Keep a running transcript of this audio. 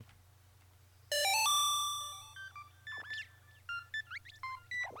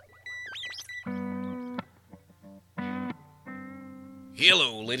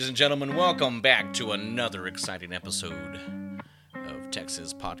Hello, ladies and gentlemen. Welcome back to another exciting episode of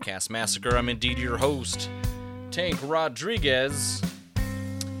Texas Podcast Massacre. I'm indeed your host, Tank Rodriguez.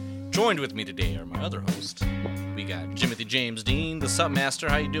 Joined with me today are my other host. We got Jimothy James Dean, the Sup Master.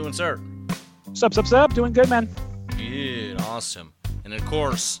 How you doing, sir? Sup. Doing good, man. Good, awesome. And of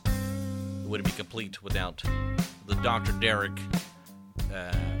course, it wouldn't be complete without the Dr. Derek.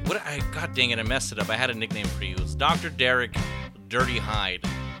 God dang it, I messed it up. I had a nickname for you. It's Dr. Derek Dirty Hyde.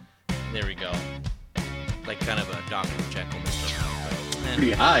 There we go. Like kind of a Dr. Jekyll, Mr. Hyde.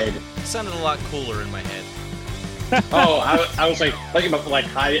 Dirty Hyde. Sounded a lot cooler in my head. I was like thinking about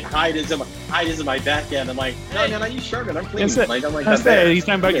Hyde is in my back end. I'm like, no, man, I use Sherman. I'm clean. He's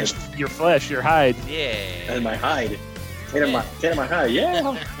talking about your flesh, your hide. Yeah. And my hide. Tatum my hide.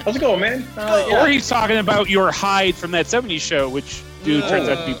 Yeah. How's it going, man? Or he's talking about your hide from that 70s show, which turns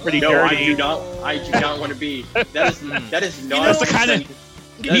out to be pretty dirty. I do not want to be. That is not. That's the kind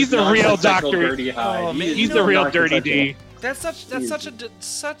of. He's the real Doctor. Dirty Hyde. Oh, man, he's the real Dirty D. That's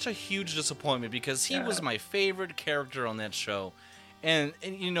such a huge disappointment because he was my favorite character on that show, and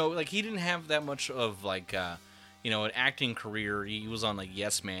you know, like, he didn't have that much of like an acting career. He was on like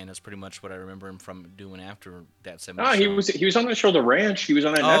Yes Man. That's pretty much what I remember him from doing after that 70s show. He was on the show The Ranch. He was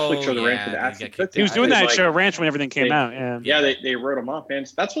on that Netflix show The Ranch with Ashton. He was doing that show Ranch when everything came out. Yeah, they wrote him off, man.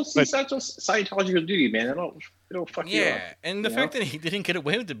 That's what Scientology will do to you, man. It'll fuck you up. Yeah, and the fact that he didn't get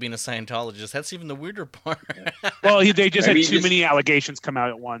away with it being a Scientologist, that's even the weirder part. Well, they just had too many allegations come out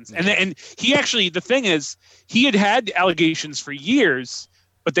at once. And he actually, the thing is, he had allegations for years,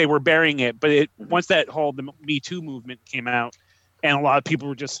 but they were burying it. But once that whole the Me Too movement came out, and a lot of people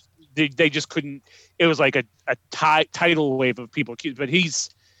were just they just couldn't. It was like a tidal wave of people accused. But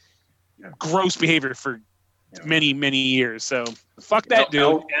he's gross behavior for many years. So fuck that dude.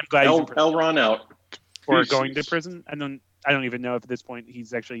 I'm glad he's in prison. L run out or going to prison. And then I don't even know if at this point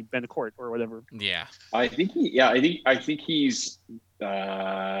he's actually been to court or whatever. Yeah, I think he's.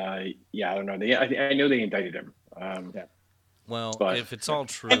 I don't know. I know they indicted him. Well, if it's all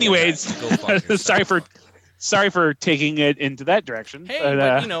true. Anyways, go fuck yourself. sorry for taking it into that direction. Hey,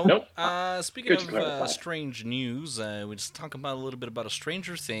 nope. Speaking of strange news, we just talk about a little bit about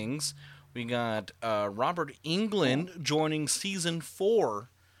Stranger Things. We got Robert Englund joining season 4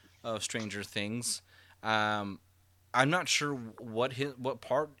 of Stranger Things. I'm not sure what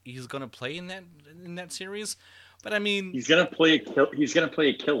part he's going to play in that series, but I mean, he's going to play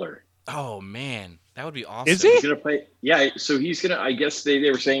a killer. Oh man, that would be awesome. Is he? He's gonna play. Yeah, so he's gonna. I guess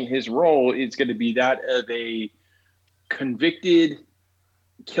they were saying his role is going to be that of a convicted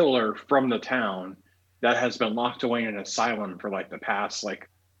killer from the town that has been locked away in an asylum for like the past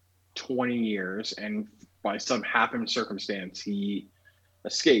 20 years, and by some happen circumstance he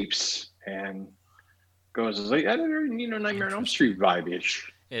escapes and goes like Nightmare on Elm Street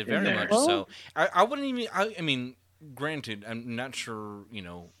vibe-ish. Yeah, very much so. I wouldn't even. I mean, granted, I'm not sure.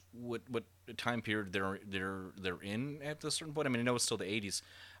 What time period they're in at this certain point. I mean, I know it's still the 80s,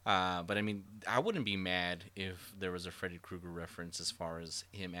 but I mean, I wouldn't be mad if there was a Freddy Krueger reference as far as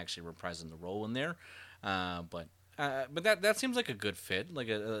him actually reprising the role in there. But that seems like a good fit, like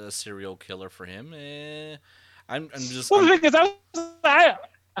a serial killer for him. The thing is,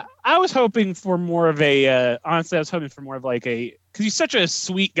 I was hoping for more of a. Honestly, I was hoping for more of like a, because he's such a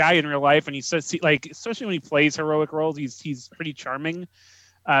sweet guy in real life, and he's such especially when he plays heroic roles, he's pretty charming.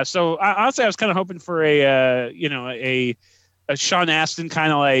 So honestly, I was kind of hoping for a Sean Astin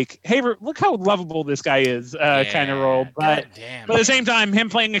kind of like, hey, look how lovable this guy is kind of role. But at the same time,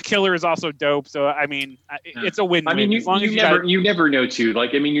 him playing a killer is also dope. So I mean, it's a win-win. I mean, you never know too.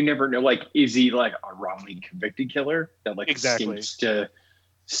 Like, I mean, you never know. Like, is he like a wrongly convicted killer that seems to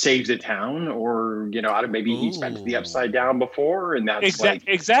save the town, or maybe he's been to the Upside Down before, and that's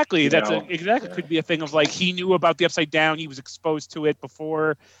exactly could be a thing of like he knew about the Upside Down, he was exposed to it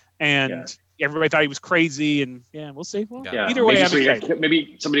before, and everybody thought he was crazy, and we'll see. Well, either way,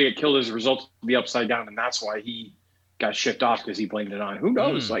 maybe somebody got killed as a result of the Upside Down, and that's why he got shipped off because he blamed it on. Who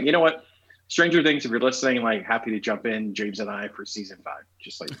knows? Like, you know what? Stranger Things, if you're listening, like, happy to jump in, James and I, for season 5.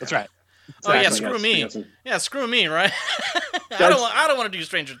 Just like that's right. Exactly. Oh yeah, screw me. Yeah, screw me, right? I don't want to do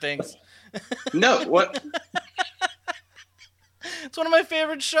Stranger Things. No, what? It's one of my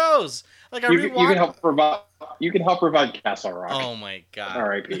favorite shows. Like, you can help provide Castle Rock. Oh my god.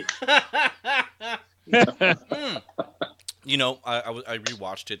 R.I.P. I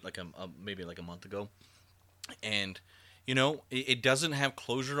rewatched it maybe a month ago, and it doesn't have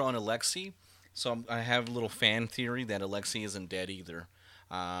closure on Alexei, so I have a little fan theory that Alexei isn't dead either.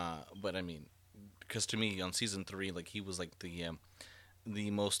 But I mean, because to me on season 3, like, he was like the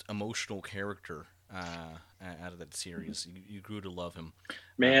most emotional character out of that series. You grew to love him.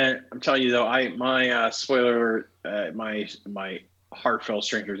 Man, I'm telling you though, my spoiler, my heartfelt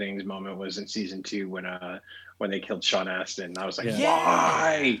Stranger Things moment was in season 2 when they killed Sean Astin. I was like, Yeah.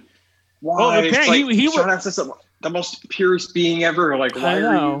 why? Well, Why? It's apparently like, he Sean was. Astin's the most purest being ever. Like, I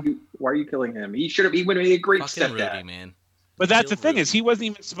know. why are you killing him? He would have made a great Fucking Rudy, stepdad. man. But that's the Kill thing Rudy. is he wasn't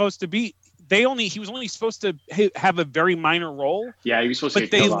even supposed to be. He was only supposed to have a very minor role. Yeah, he was supposed to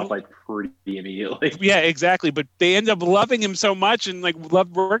But get killed off like pretty immediately. Yeah, exactly. But they end up loving him so much and like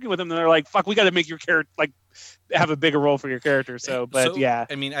loved working with him. And they're like, "Fuck, we got to make your character like have a bigger role for your character." But yeah,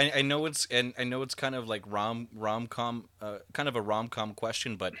 I mean, I know it's kind of like rom com, kind of a rom com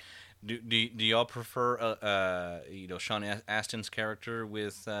question, but do y'all prefer Sean Astin's character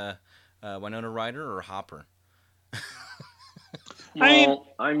with Winona Ryder or Hopper? Well,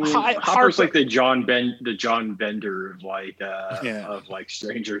 I mean, Hopper's Harper- like the John Bender of like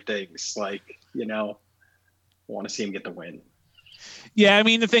Stranger Things. Like, I want to see him get the win. yeah. I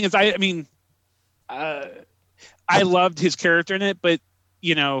mean, the thing is, I loved his character in it, but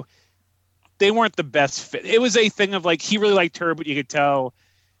they weren't the best fit. It was a thing of like he really liked her, but you could tell,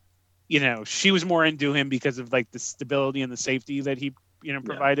 she was more into him because of like the stability and the safety that he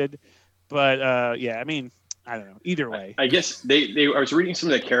provided. But yeah, I mean, I don't know. Either way, I guess I was reading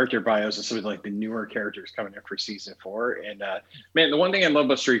some of the character bios of some of like the newer characters coming up for season 4, and man, the one thing I love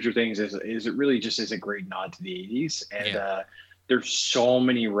about Stranger Things is it really just is a great nod to the 80s, and there's so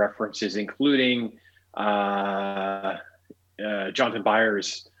many references, including Jonathan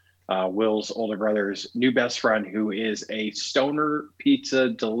Byers, Will's older brother's new best friend, who is a stoner pizza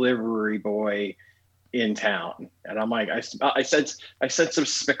delivery boy in town. And I'm like, I sense some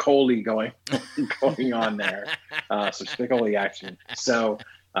Spicoli going on there, some Spicoli action. So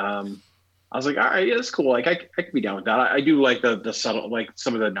I was like, all right, yeah, that's cool. Like I could be down with that. I do like the subtle, like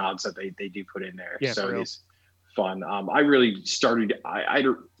some of the nods that they do put in there. Yeah, so it's fun. I really started. I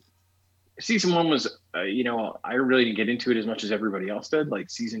season 1 was, I really didn't get into it as much as everybody else did. Like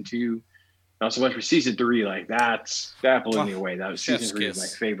season 2, not so much. For season 3, like that blew me away. That was season 3 was my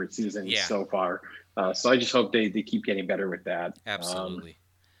favorite season so far. So I just hope they keep getting better with that. Absolutely.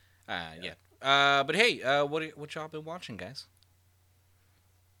 Yeah. But hey, what y'all been watching, guys?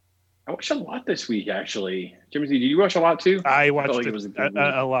 I watched a lot this week, actually. Timothy, did you watch a lot too? I watched like it was a good week.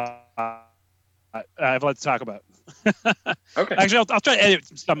 a lot. I have a lot to talk about. Okay. Actually, I'll try to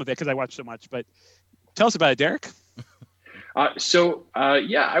edit some of it because I watched so much. But tell us about it, Derek. I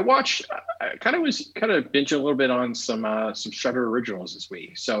watched. I kind of binging a little bit on some Shudder originals this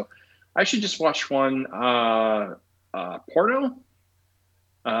week. So I actually just watched one, Porno,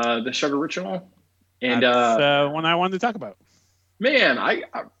 the Shudder original, and that's one I wanted to talk about. Man, I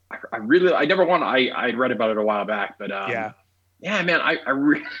never won. I read about it a while back, but yeah, man, I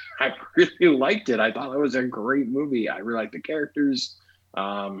really liked it. I thought it was a great movie. I really liked the characters.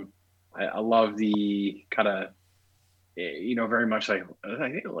 I love the kind of, very much like, I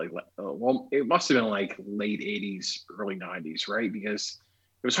think well, it must have been like late 80s, early 90s, right? Because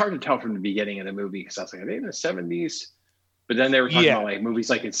it was hard to tell from the beginning of the movie because I was like, are they in the 70s? But then they were talking about like movies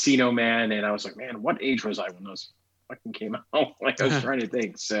like Encino Man, and I was like, man, what age was I when those fucking came out? Like I was trying to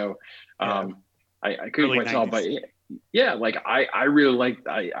think. So I couldn't quite tell, but yeah, like I really liked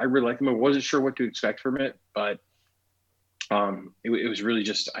them. I wasn't sure what to expect from it, but it was really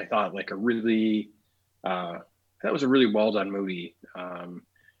just, I thought like that was a really well done movie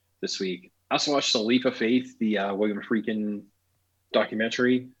this week. I also watched The Leap of Faith, the William Friedkin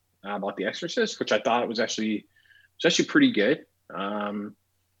documentary about The Exorcist, which I thought was actually pretty good. There's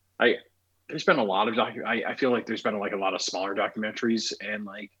been a lot of I feel like there's been like a lot of smaller documentaries and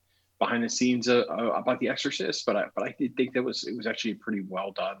like behind the scenes about The Exorcist, but I did think it was actually pretty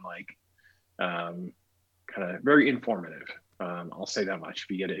well done, like kind of very informative. I'll say that much.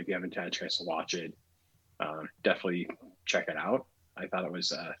 If you haven't had a chance to watch it, definitely check it out. I thought it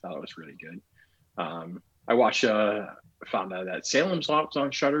was really good. I watched found out that Salem's Lot was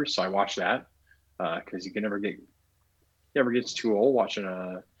on Shudder, so I watched that because you can never gets too old watching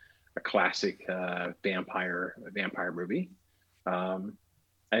a classic vampire movie.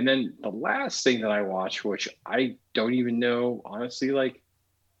 And then the last thing that I watched, which I don't even know honestly, like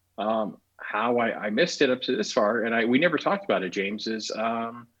how I missed it up to this far, and we never talked about it, James, is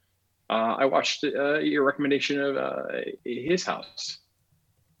I watched your recommendation of His House.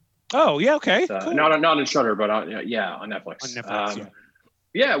 Oh yeah, okay. Cool. Not in Shudder, but on Netflix. On Netflix,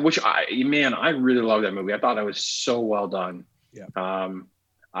 yeah, which I really love that movie. I thought it was so well done. Yeah.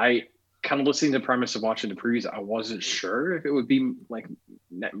 I kind of listening to the premise of watching the previews, I wasn't sure if it would be like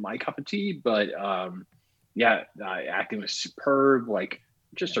my cup of tea, but acting was superb. Like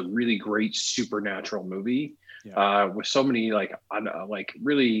just a really great supernatural movie Yeah. with so many like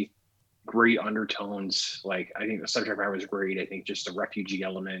really great undertones. Like I think the subject matter was great. I think just the refugee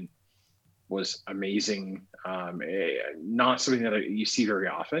element was amazing. Not something that you see very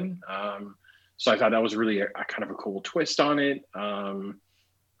often. So I thought that was really a kind of a cool twist on it.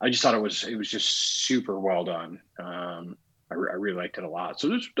 I just thought it was just super well done. I really liked it a lot. So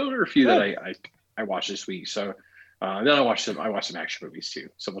those are a few that I watched this week. So then I watched some action movies too.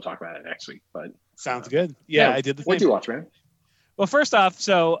 So we'll talk about it next week. But Sounds good. Yeah, I did the same. What did you watch, man? Well, first off,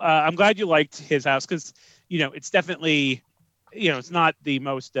 so I'm glad you liked His House because it's definitely it's not the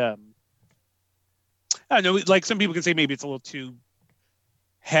most. I don't know, like some people can say maybe it's a little too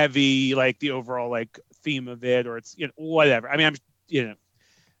heavy, like the overall like theme of it, or it's whatever. I mean,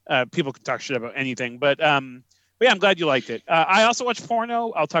 people can talk shit about anything, but yeah, I'm glad you liked it. I also watched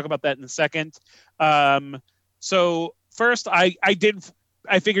Porno. I'll talk about that in a second. So first, I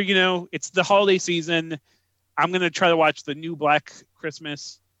figured it's the holiday season. I'm gonna try to watch the new Black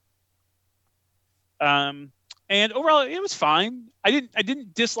Christmas. And overall, it was fine. I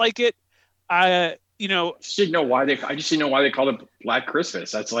didn't dislike it. I just didn't know why I just didn't know why they called it Black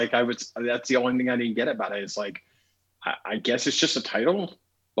Christmas. That's the only thing I didn't get about it. It's like I guess it's just a title,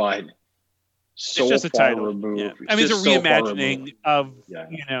 but so it's just a far title. removed. Yeah. I mean, it's a reimagining of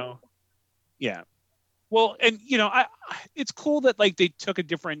yeah. Well, and it's cool that like they took a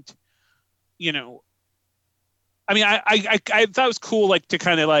different, I mean, I thought it was cool like to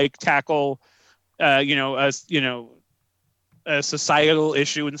kind of like tackle, a societal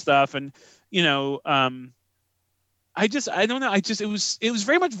issue and stuff, and I don't know. It was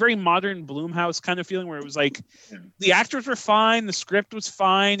very much very modern Blumhouse kind of feeling where it was like the actors were fine, the script was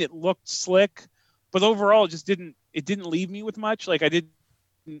fine, it looked slick, but overall it didn't leave me with much. Like I didn't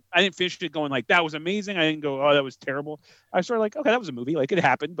finish it going like that was amazing. I didn't go, oh, that was terrible. I was sort of like, okay, that was a movie, like it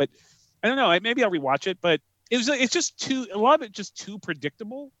happened, but I don't know. Maybe I'll rewatch it, but it's just a lot of it just too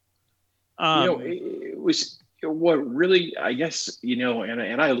predictable. It was what really, I guess,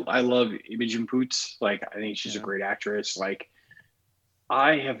 and I love Imogen Poots. Like, I think she's a great actress. Like,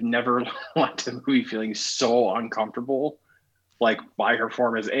 I have never watched a movie feeling so uncomfortable, like by her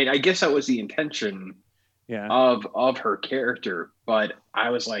performance. And I guess that was the intention of her character. But I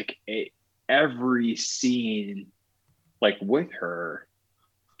was like, every scene, like with her,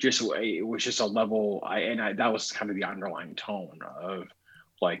 it was just a level. That was kind of the underlying tone of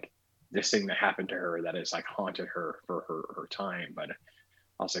like this thing that happened to her that has like haunted her for her time. But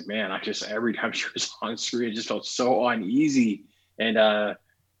I was like, man, every time she was on screen, it just felt so uneasy. And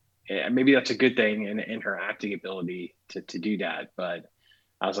maybe that's a good thing in her acting ability to do that. But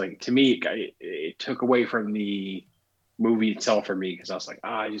I was like, to me, it took away from the movie itself for me, because I was like,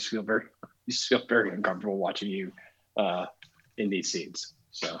 I just feel very uncomfortable watching you in these scenes.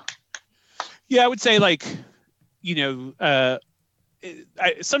 So yeah, I would say like,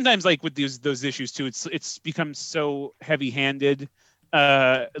 sometimes like with those issues too, it's become so heavy-handed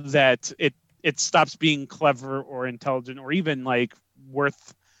that it stops being clever or intelligent or even like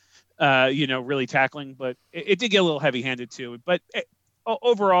worth really tackling. But it did get a little heavy-handed too. But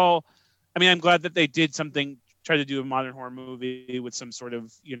overall, I mean, I'm glad that they did try to do a modern horror movie with some sort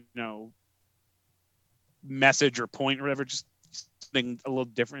of message or point or whatever, just something a little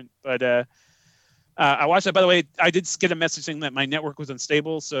different. But I watched that. By the way, I did get a message saying that my network was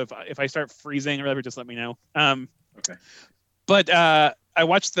unstable. So if I start freezing or whatever, just let me know. Okay. But I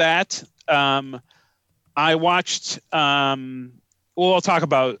watched that. I watched. I'll talk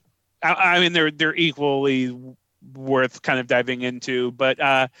about. I mean, they're equally worth kind of diving into. But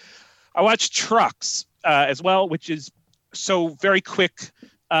I watched Trucks as well, which is so very quick.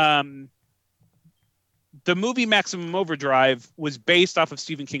 The movie Maximum Overdrive was based off of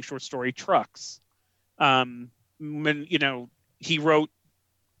Stephen King's short story Trucks. When he wrote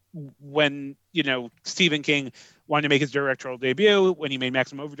when Stephen King wanted to make his directorial debut, when he made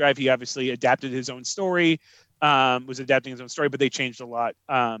Maximum Overdrive, he obviously adapted his own story, was adapting his own story, but they changed a lot.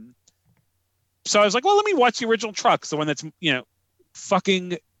 So I was like, well, let me watch the original Trucks, the one that's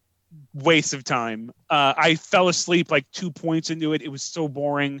fucking waste of time. I fell asleep like 2 points into it. It was so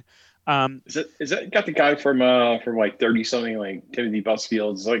boring. Is that got the guy from like 30 something, like Timothy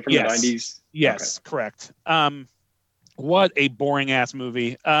Busfield, like from the 90s? Yes, okay. Correct. What a boring ass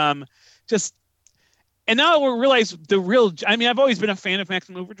movie. And now I realize I've always been a fan of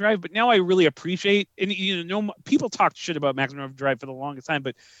Maximum Overdrive, but now I really appreciate, and people talked shit about Maximum Overdrive for the longest time,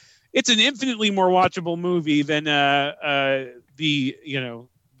 but it's an infinitely more watchable movie than the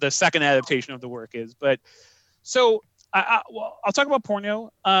second adaptation of the work is. But so Well, I'll talk about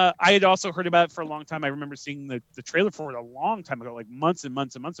Porno. I had also heard about it for a long time. I remember seeing the trailer for it a long time ago, like months and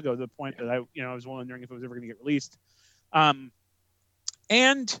months and months ago, to the point that I was wondering if it was ever going to get released. And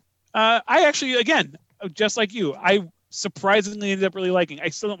I actually, again, just like you, I surprisingly ended up really liking. I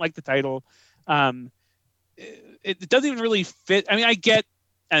still don't like the title. It doesn't even really fit. I mean, I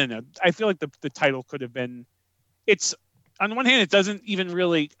don't know. I feel like the title could have been. It's on the one hand, it doesn't even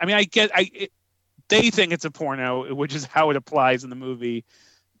really. I mean, they think it's a porno, which is how it applies in the movie.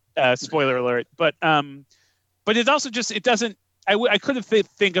 Spoiler alert. But it's also just it doesn't. I could have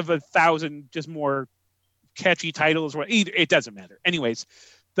think of 1,000 just more catchy titles. Where it doesn't matter. Anyways,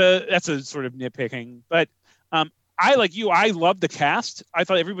 that's a sort of nitpicking. But I like you. I love the cast. I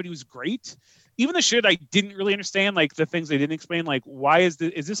thought everybody was great. Even the shit I didn't really understand, like the things they didn't explain, like why is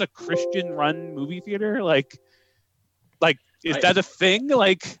this a Christian run movie theater? Like is that a thing?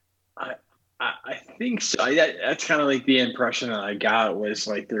 Like I think so. That's kind of like the impression that I got was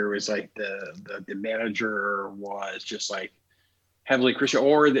like there was like the manager was just like heavily Christian,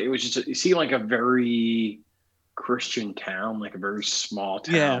 or it was just it seemed like a very Christian town, like a very small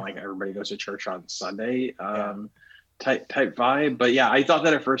town, Yeah. like everybody goes to church on Sunday. Type vibe. But yeah, I thought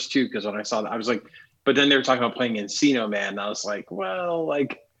that at first too, because when I saw that, I was like, but then they were talking about playing Encino Man, and I was like, well,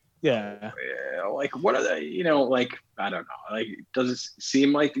 like, like what are they? You know, like I don't know. Like, does it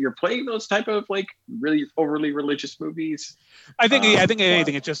seem like you're playing those type of like really overly religious movies? I think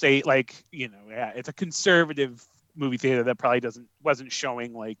anything. It's just a like it's a conservative movie theater that probably wasn't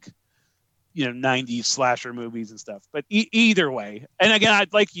showing like 90s slasher movies and stuff. But either way, and again,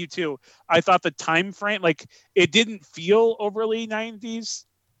 I'd like you too. I thought the time frame, like it didn't feel overly 90s.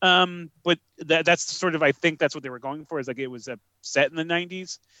 But that's sort of, I think that's what they were going for, is like it was set in the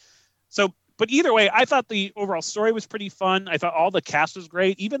 90s. So, but either way, I thought the overall story was pretty fun. I thought all the cast was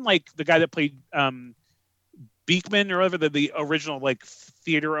great. Even like the guy that played Beekman or whatever, the original like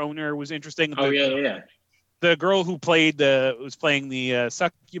theater owner, was interesting. Yeah. The girl who was playing the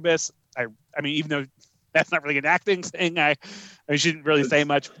succubus. I mean, even though that's not really an acting thing, I shouldn't really say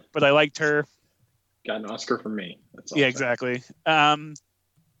much, but I liked her. Got an Oscar from me. That's all. Yeah, exactly. 2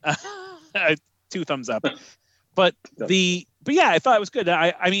 thumbs up. But yeah, I thought it was good.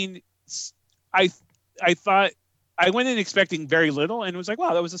 I mean, I thought I went in expecting very little, and it was like,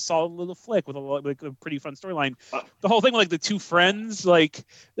 wow, that was a solid little flick with a pretty fun storyline. The whole thing with like the 2 friends, like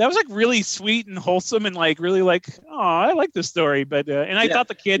that was like really sweet and wholesome, and like really like, oh, I like this story. But and I thought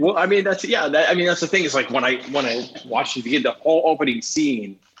the kid. Well, I mean, that's the thing is like when I watched it again, the whole opening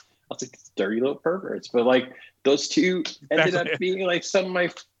scene, I was like, dirty little perverts. But like those 2 ended up being like some of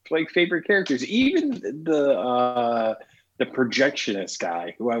my like favorite characters. Even the projectionist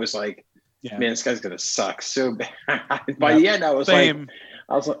guy, who I was like, man, this guy's gonna suck so bad. By the end, I was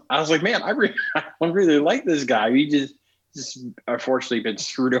like, man, I really like this guy. He just unfortunately been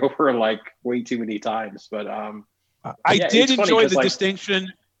screwed over like way too many times. But I did enjoy the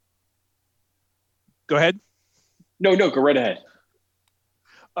distinction. Go ahead. No, go right ahead.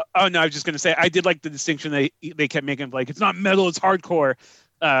 Oh no, I was just gonna say I did like the distinction they kept making of like it's not metal, it's hardcore.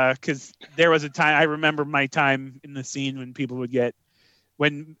 Because there was a time, I remember my time in the scene when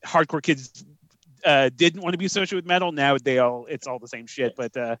hardcore kids didn't want to be associated with metal. Now it's all the same shit.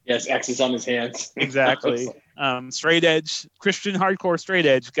 But yes, X's on his hands. Exactly. Straight edge, Christian hardcore straight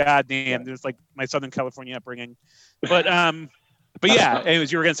edge. God damn, there's like my Southern California upbringing. But yeah.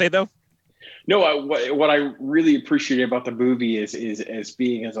 Anyways, you were gonna say though? No, what I really appreciate about the movie is as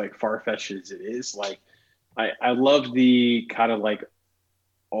being as like far-fetched as it is. Like, I love the kind of like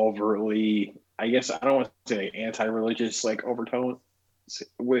overly, I guess I don't want to say anti-religious like overtone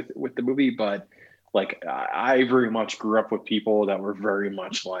with the movie, but like I very much grew up with people that were very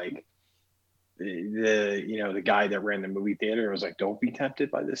much like the guy that ran the movie theater was like, don't be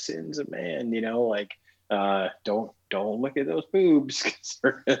tempted by the sins of man, like don't look at those boobs,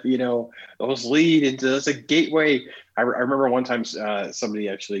 those lead into, that's a gateway. I remember one time somebody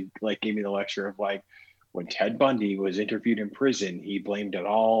actually like gave me the lecture of like, when Ted Bundy was interviewed in prison, he blamed it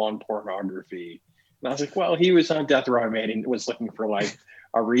all on pornography. And I was like, well, he was on death row, man, and was looking for like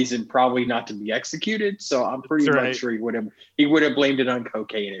a reason probably not to be executed. So I'm pretty much sure he would have blamed it on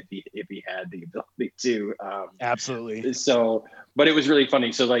cocaine if he had the ability to. Absolutely. So, but it was really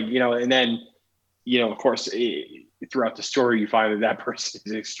funny. So like, and then, of course, throughout the story, you find that person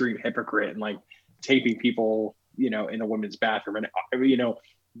is an extreme hypocrite and like taping people, in a women's bathroom, and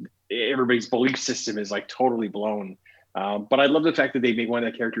everybody's belief system is like totally blown. But I love the fact that they made one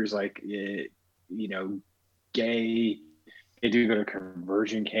of the characters like, gay. They do go to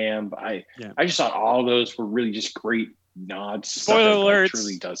conversion camp. I just thought all those were really just great nods. Spoiler stuff that, like, alerts.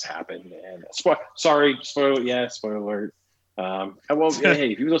 truly does happen. And spoiler alert. Well,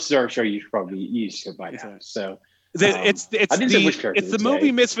 hey, if you listen to our show, you should probably be used to it by now. So it's I didn't say which character it's the to movie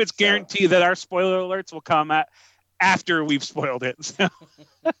say, Misfits guarantee that our spoiler alerts will come after we've spoiled it. So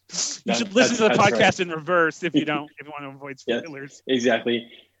you should listen to the podcast in reverse if you want to avoid spoilers. Yeah,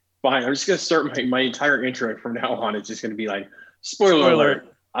 exactly. Fine. I'm just gonna start my entire intro from now on. It's just gonna be like spoiler alert.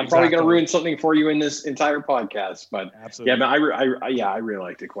 I'm probably going to ruin something for you in this entire podcast, but absolutely. Yeah, but I really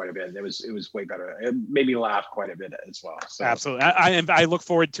liked it quite a bit. It was way better. It made me laugh quite a bit as well. So. Absolutely. I look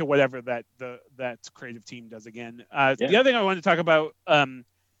forward to whatever that creative team does again. The other thing I wanted to talk about,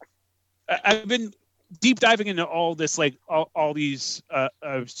 I've been deep diving into all this, like all these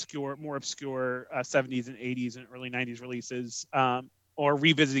more obscure 70s and 80s and early 90s releases, or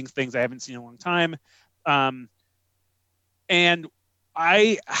revisiting things I haven't seen in a long time. And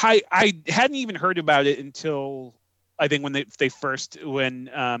I hadn't even heard about it until I think when the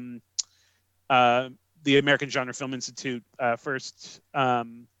American Genre Film Institute first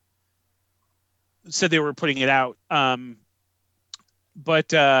said they were putting it out.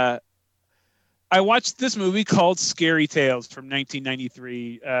 But I watched this movie called Scary Tales from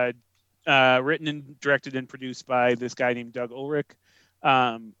 1993, written and directed and produced by this guy named Doug Ulrich,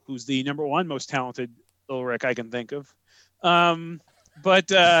 who's the number one most talented Ulrich I can think of.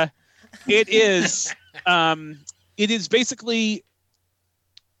 But it is basically,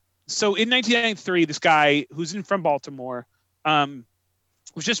 so in 1993, this guy who's from Baltimore was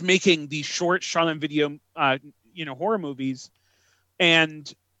just making these short shot on video horror movies,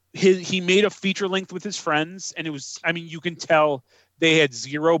 and he made a feature length with his friends, and it was, I mean, you can tell they had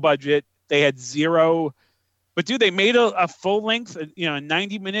zero budget, but dude, they made a full length, a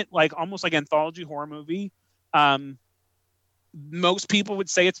 90-minute, like almost like anthology horror movie. Most people would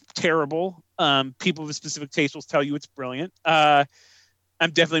say it's terrible. People with specific taste will tell you it's brilliant. I'm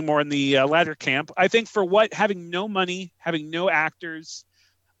definitely more in the latter camp. I think for having no money, having no actors,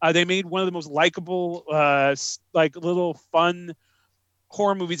 they made one of the most likable, like little fun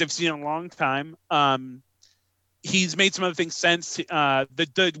horror movies I've seen in a long time. He's made some other things since.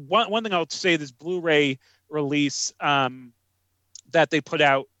 The one thing I'll say, this Blu-ray release that they put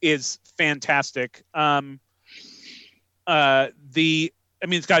out is fantastic.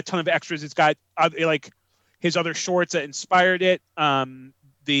 It's got a ton of extras. It's got like his other shorts that inspired it.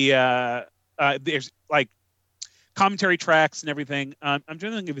 There's like commentary tracks and everything. I'm trying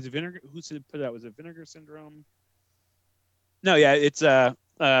to think if it's Vinegar. Who put it out? Was it Vinegar Syndrome? No, yeah, it's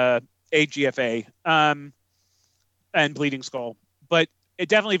AGFA and Bleeding Skull. But it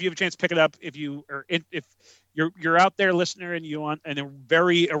definitely, if you have a chance, pick it up. If you're out there, listener, and you want a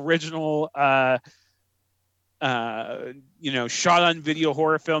very original shot on video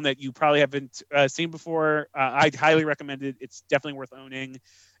horror film that you probably haven't seen before, I'd highly recommend it. It's definitely worth owning.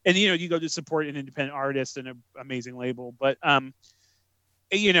 And you go to support an independent artist and an amazing label. But the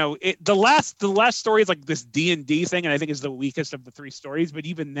last story is like this D&D thing, and I think is the weakest of the three stories. But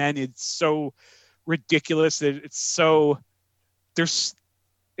even then, it's so ridiculous that it's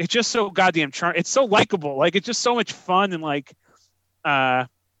just so goddamn charming. It's so likable. Like, it's just so much fun, and like I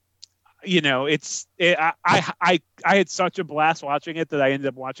had such a blast watching it that I ended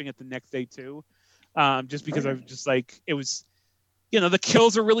up watching it the next day too, just because I was just like, it was, the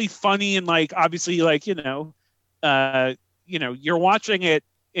kills are really funny, and like obviously like you're watching it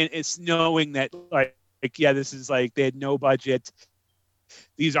and it's knowing that like this is like they had no budget,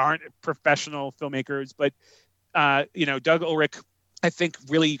 these aren't professional filmmakers, but Doug Ulrich, I think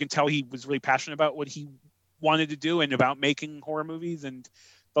really you can tell he was really passionate about what he wanted to do and about making horror movies, and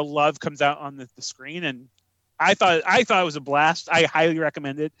the love comes out on the screen. And I thought it was a blast. I highly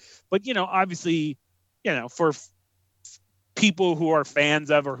recommend it. But, obviously, for people who are fans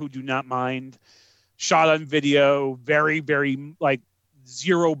of or who do not mind shot on video, very, very like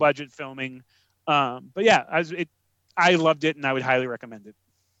zero budget filming. But yeah, I loved it, and I would highly recommend it.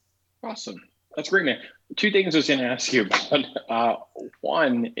 Awesome. That's great, man. Two things I was going to ask you about.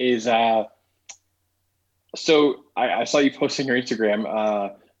 One is, so I saw you posting your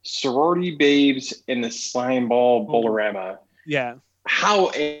Instagram, Sorority Babes in the Slime Ball Bolorama. Yeah. How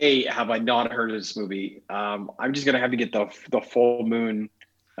have I not heard of this movie? I'm just gonna have to get the Full Moon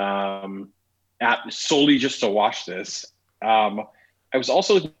app solely just to watch this. I was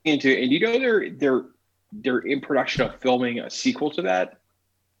also looking into, and they're in production of filming a sequel to that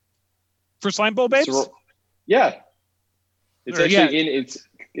for Slime Ball Babes. Yeah, it's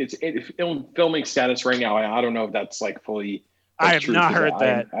it's in filming status right now. I don't know if that's like fully. I have not heard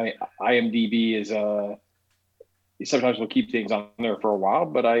that. IMDb is sometimes we'll keep things on there for a while,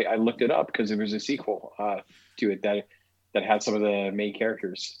 but I looked it up because there was a sequel to it that that had some of the main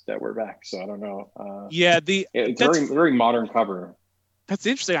characters that were back. So I don't know. Yeah, It's very very modern cover. That's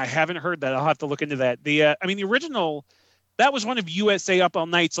interesting. I haven't heard that. I'll have to look into that. The original, that was one of USA Up All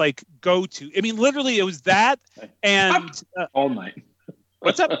Night's like go to. I mean, literally, it was that and All Night.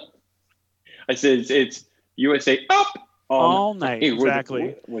 What's up? I said it's USA Up All Night,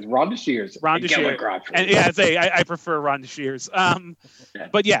 exactly. With Rhonda Shears. Rhonda Shears. And yeah, I prefer Rhonda Shears.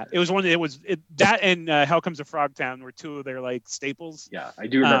 But yeah, it was one. That and Hell Comes to Frogtown were two of their like staples. Yeah, I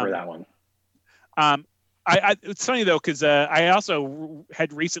do remember that one. It's funny though because I also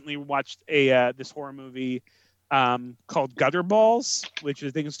had recently watched this horror movie called Gutter Balls, which I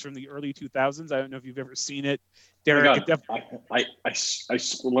think is from the early 2000s. I don't know if you've ever seen it. Derek, let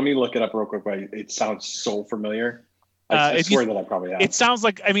me look it up real quick. But it sounds so familiar. I swear that I probably have. It sounds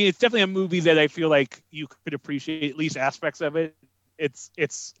like, I mean, it's definitely a movie that I feel like you could appreciate at least aspects of it. It's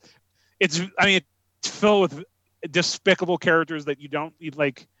filled with despicable characters that you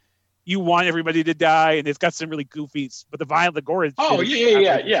want everybody to die, and it's got some really goofy, but the gore is. Oh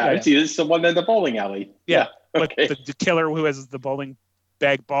yeah. I see. This is the one in the bowling alley. Yeah. Okay. But the killer who has the bowling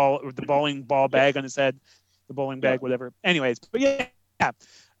ball bag on his head, the bowling bag, whatever. Anyways, but yeah.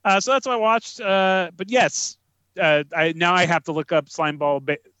 So that's what I watched. But yes. I have to look up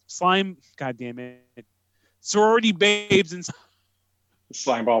God damn it, Sorority Babes and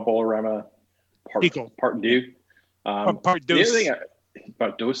Slimeball Bolorama part two. Part the other thing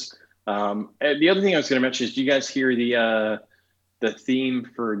about Dose. The other thing I was going to mention is, do you guys hear the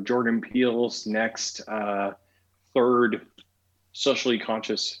theme for Jordan Peele's next third socially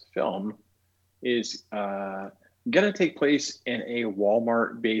conscious film is going to take place in a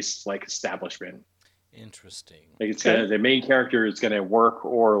Walmart-based like establishment. Interesting. Like it's the main character is gonna work,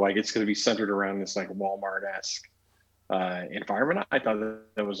 or like it's gonna be centered around this like Walmart-esque environment. I thought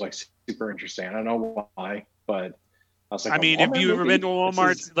that was like super interesting. I don't know why, but I was like, I mean, if you've ever been to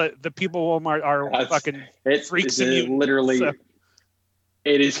Walmart, the people at Walmart are fucking freaks. Literally, so.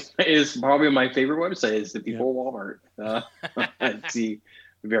 It is probably my favorite website. Is the people at Walmart. I see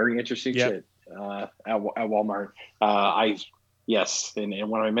very interesting shit at Walmart. Yes, in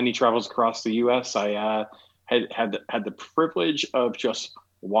one of my many travels across the U.S., I had the privilege of just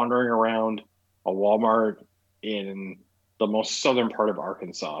wandering around a Walmart in the most southern part of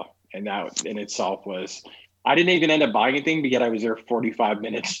Arkansas, and that in itself was. I didn't even end up buying anything, but yet I was there 45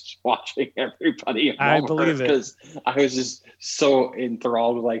 minutes watching everybody at Walmart. I believe it because I was just so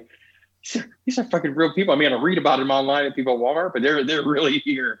enthralled with like these are fucking real people. I mean, I read about them online at people at Walmart, but they're really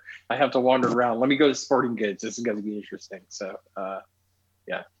here. I have to wander around. Let me go to Sporting Goods. This is going to be interesting. So,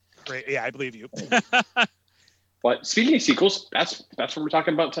 yeah. Great. Yeah, I believe you. But speaking of sequels, that's what we're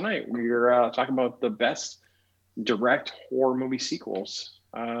talking about tonight. We're talking about the best direct horror movie sequels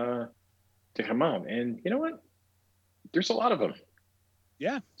to come out. And you know what? There's a lot of them.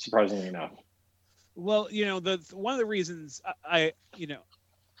 Yeah. Surprisingly enough. Well, one of the reasons I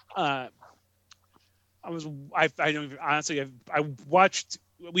watched.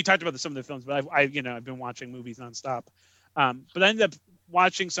 We talked about some of the films, but I've been watching movies nonstop. But I ended up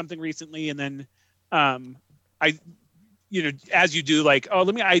watching something recently, and then as you do, like, oh,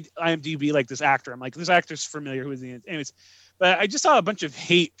 let me IMDb like this actor. I'm like, this actor's familiar. Who is he? Anyways, but I just saw a bunch of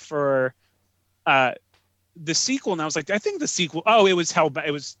hate for the sequel, and I was like, I think the sequel. Oh, it was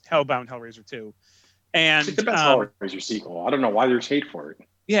Hellbound Hellraiser 2, and it's the best Hellraiser sequel. I don't know why there's hate for it.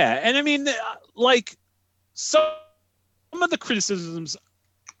 Yeah, and I mean, like, some of the criticisms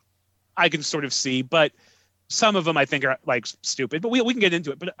I can sort of see, but some of them I think are like stupid. But we can get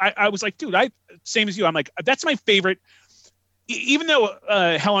into it. But I was like, dude, same as you. I'm like, that's my favorite. Even though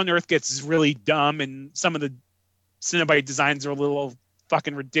Hell on Earth gets really dumb and some of the Cenobite designs are a little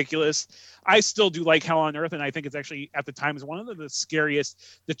fucking ridiculous, I still do like Hell on Earth, and I think it's actually at the time is one of the scariest.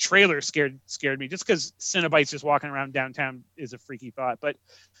 The trailer scared me just because Cenobites just walking around downtown is a freaky thought. But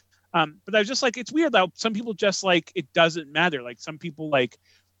I was just like, it's weird though. Some people just like it doesn't matter. Like some people like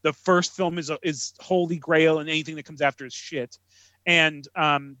the first film is holy grail, and anything that comes after is shit. And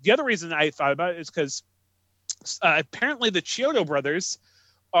the other reason I thought about it is because apparently the Chiodo brothers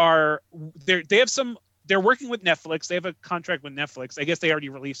they're working with Netflix. They have a contract with Netflix. I guess they already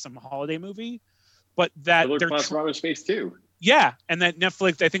released some holiday movie, but that they're from outer space too. Yeah, and that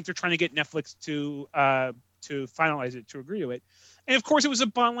Netflix. I think they're trying to get Netflix to finalize it, to agree to it. And of course, it was a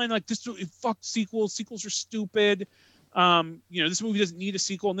bottom line like this. Fuck sequels. Sequels are stupid. This movie doesn't need a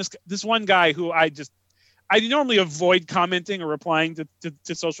sequel. And this one guy who I normally avoid commenting or replying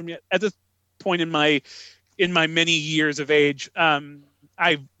to social media at this point in my many years of age.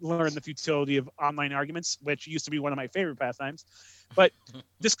 I've learned the futility of online arguments, which used to be one of my favorite pastimes. But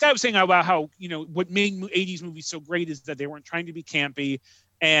this guy was saying about how, what made 80s movies so great is that they weren't trying to be campy.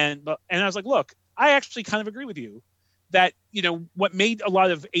 And I was like, look, I actually kind of agree with you that, what made a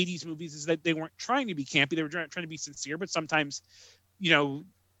lot of 80s movies is that they weren't trying to be campy. They were trying to be sincere, but sometimes,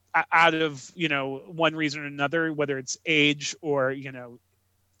 out of, one reason or another, whether it's age or,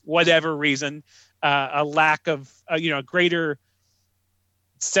 whatever reason, a lack of, a greater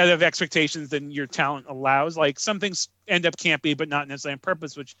set of expectations than your talent allows. Like some things end up campy, but not necessarily on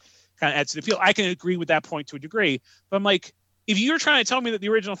purpose, which kind of adds to the appeal. I can agree with that point to a degree, but I'm like, if you're trying to tell me that the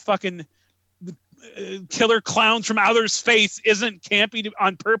original fucking Killer Clowns from Outer Space isn't campy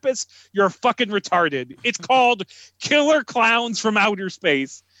on purpose, you're fucking retarded. It's called Killer Clowns from Outer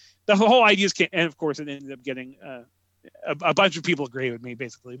Space. The whole idea is, and of course it ended up getting a bunch of people agree with me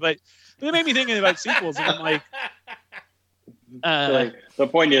basically, but it made me thinking about sequels, and I'm like, the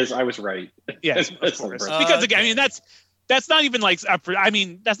point is, I was right. Yes, of course. Because again, I mean, that's not even like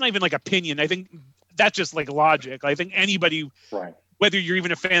that's not even like opinion. I think that's just like logic. I think anybody, right, whether you're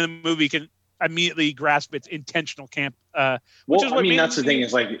even a fan of the movie, can immediately grasp its intentional camp. Which is what that's the thing.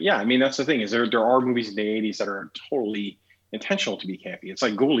 Is like, that's the thing. Is there are movies in the '80s that are totally intentional to be campy. It's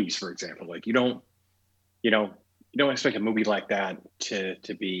like Ghoulies, for example. Like you don't expect a movie like that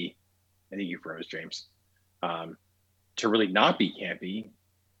to be. I think you froze, James. To really not be campy,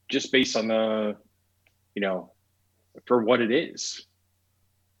 just based on the, for what it is.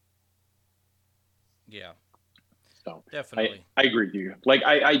 Yeah. So definitely, I agree with you. Like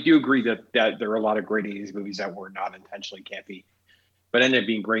I do agree that there are a lot of great '80s movies that were not intentionally campy, but ended up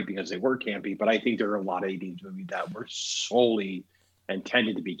being great because they were campy. But I think there are a lot of '80s movies that were solely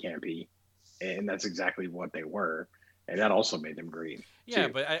intended to be campy, and that's exactly what they were, and that also made them great. Yeah,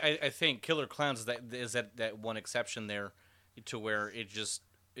 too. but I think Killer Clowns is that one exception there, to where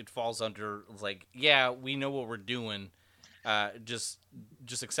it falls under like, yeah, we know what we're doing, just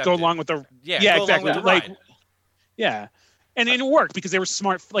accept go it. along with the go exactly along with the ride. Yeah. And it worked because they were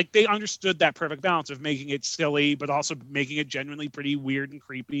smart. Like they understood that perfect balance of making it silly, but also making it genuinely pretty weird and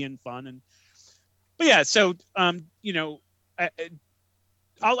creepy and fun. But yeah, so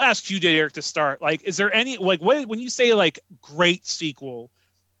I'll ask you, Derek, to start. Like, is there any like when you say like great sequel,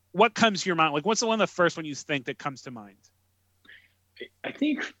 what comes to your mind? Like, what's the one of the first one you think that comes to mind? I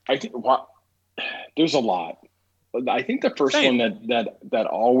think there's a lot. I think the first one that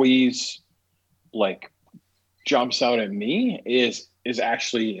always like jumps out at me is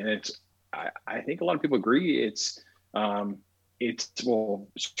actually, and it's I think a lot of people agree, it's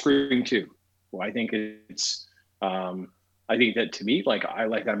Scream 2. Well, I think it's I think that to me, like I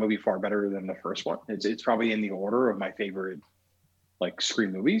like that movie far better than the first one. It's probably in the order of my favorite like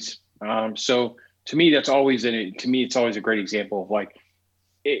Scream movies. So to me, it's always a great example of like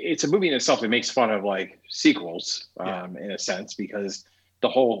it's a movie in itself that makes fun of like sequels in a sense, because the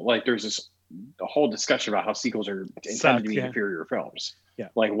whole like there's a whole discussion about how sequels are intended to be inferior films. Yeah.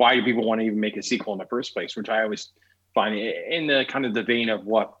 Like why do people want to even make a sequel in the first place? Which I always find in the kind of the vein of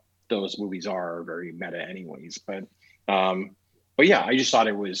what those movies are very meta anyways. But yeah, I just thought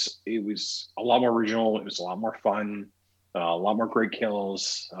it was a lot more original. It was a lot more fun, a lot more great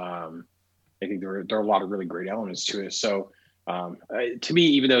kills. I think there are a lot of really great elements to it. So to me,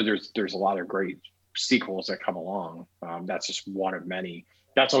 even though there's a lot of great sequels that come along, that's just one of many.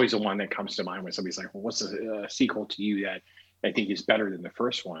 That's always the one that comes to mind when somebody's like, well, what's a sequel to you that I think is better than the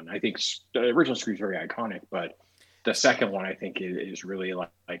first one? I think the original Scream is very iconic, but the second one I think is really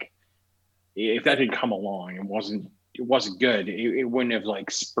like if that didn't come along and it wasn't good, it wouldn't have like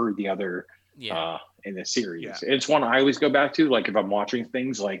spurred the other in the series. Yeah. It's one I always go back to. Like if I'm watching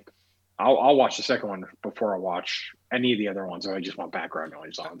things, like I'll watch the second one before I watch any of the other ones. Or I just want background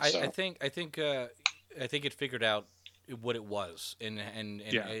noise on. I think it figured out what it was, and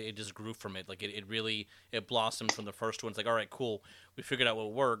it just grew from it. Like it really blossomed from the first one. It's like, all right, cool, we figured out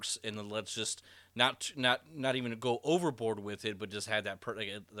what works, and then let's just not even go overboard with it, but just have that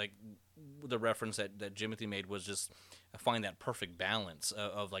like the reference that Jimothy made was just find that perfect balance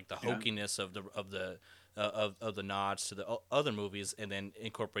of like the hokiness of the nods to the other movies, and then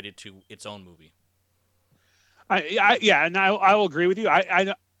incorporate it to its own movie. And I will agree with you.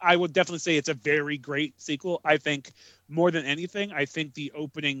 I would definitely say it's a very great sequel. I think more than anything, I think the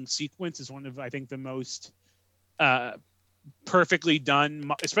opening sequence is one of, I think, the most perfectly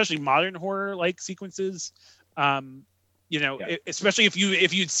done, especially modern horror like sequences. Especially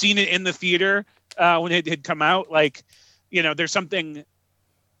if you'd seen it in the theater when it had come out, like, there's something.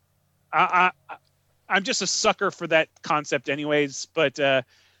 I'm just a sucker for that concept, anyways. But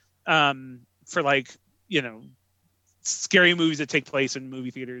for like, scary movies that take place in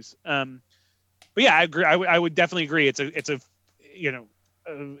movie theaters. But yeah, I agree. I would definitely agree. It's a you know,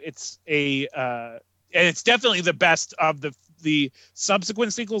 it's a and it's definitely the best of the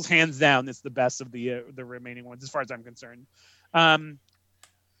subsequent sequels, hands down. It's the best of the remaining ones, as far as I'm concerned.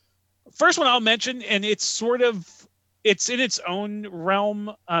 First one I'll mention, and it's in its own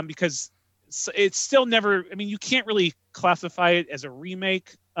realm, because it's still never. I mean, you can't really classify it as a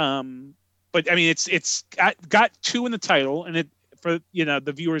remake. But I mean, it's got 2 in the title, and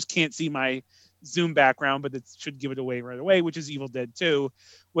the viewers can't see my Zoom background, but it should give it away right away, which is Evil Dead 2,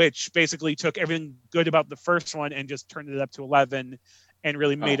 which basically took everything good about the first one and just turned it up to 11 and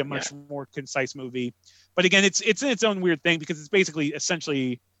really made a much more concise movie. But again, it's in its own weird thing, because it's basically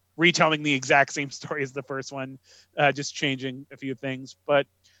essentially retelling the exact same story as the first one, just changing a few things. But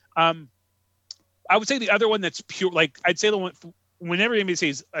I would say the other one that's pure, like I'd say the one, whenever anybody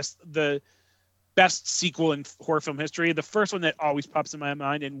says the best sequel in horror film history, the first one that always pops in my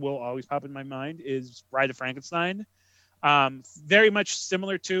mind and will always pop in my mind is Bride of Frankenstein. Very much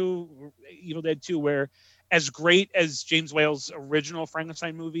similar to Evil Dead 2, where as great as James Whale's original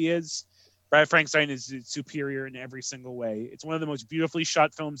Frankenstein movie is, Bride of Frankenstein is superior in every single way. It's one of the most beautifully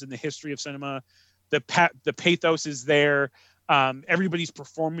shot films in the history of cinema. The pathos is there. Everybody's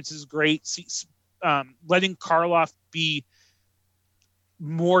performance is great. Letting Karloff be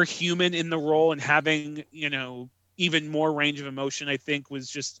more human in the role and having, even more range of emotion, I think, was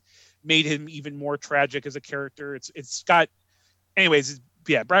just made him even more tragic as a character. It's got, anyways,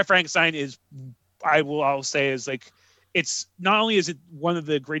 yeah, Bride of Frankenstein is, I'll say, is like, it's not only is it one of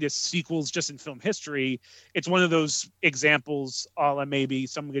the greatest sequels just in film history, it's one of those examples, a la maybe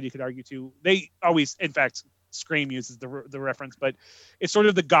somebody could argue too. They always, in fact, Scream uses the reference, but it's sort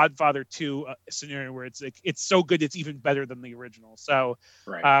of the Godfather 2 scenario where it's like, it's so good it's even better than the original. So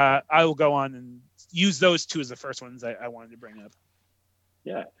right. I will go on and use those 2 as the first ones I wanted to bring up.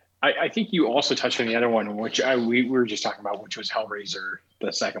 Yeah, I think you also touched on the other one, which we were just talking about, which was Hellraiser,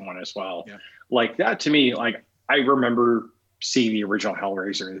 the second one as well. Yeah. Like that to me, like I remember seeing the original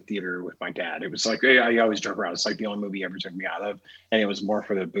Hellraiser in the theater with my dad. It was like, I always joke around, it's like the only movie he ever took me out of, and it was more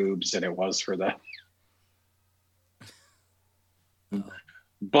for the boobs than it was for the.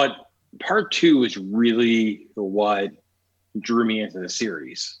 But part 2 is really what drew me into the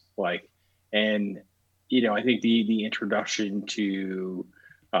series. Like, and I think the introduction to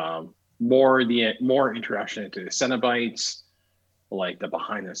more introduction into the Cenobites, like the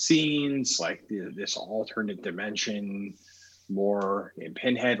behind the scenes, like this alternate dimension, more in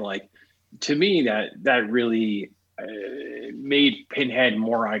Pinhead. Like, to me, that really made Pinhead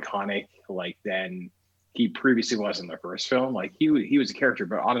more iconic, like, than he previously was in the first film. Like he was a character,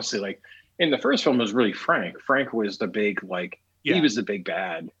 but honestly, like in the first film, it was really Frank. Frank was the big, he was the big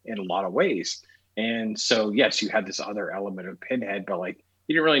bad in a lot of ways. And so, yes, you had this other element of Pinhead, but like,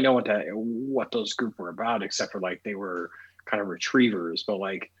 you didn't really know what those group were about, except for like, they were kind of retrievers, but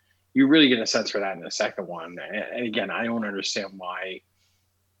like, you really get a sense for that in the second one. And again, I don't understand why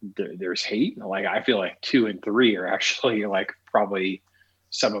there's hate. Like, I feel like 2 and 3 are actually like probably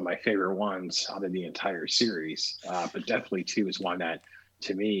some of my favorite ones out of the entire series, but definitely 2 is one that,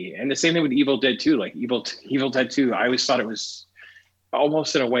 to me, and the same thing with Evil Dead 2. Like Evil Dead 2, I always thought it was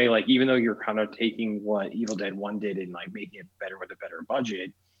almost in a way, like, even though you're kind of taking what Evil Dead 1 did and like making it better with a better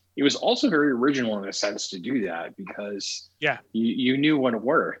budget, it was also very original in a sense to do that, because you knew what it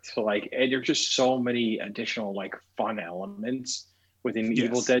worked. Like, and there's just so many additional like fun elements within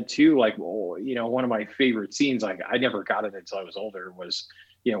Evil Dead 2. Like, one of my favorite scenes, like I never got it until I was older, was,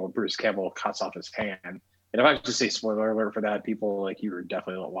 when Bruce Campbell cuts off his hand. And if I just say spoiler alert for that, people, like, you were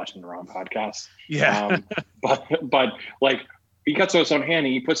definitely watching the wrong podcast. Yeah. But like, he cuts off his own hand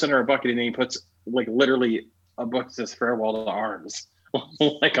and he puts it under a bucket, and then he puts like literally a book that says Farewell to Arms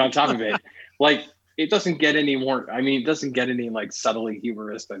like on top of it. Like, it doesn't get any more, it doesn't get any like subtly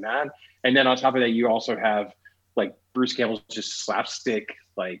humorous than that. And then on top of that, you also have like Bruce Campbell's just slapstick,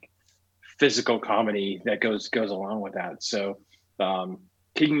 like physical comedy that goes along with that. So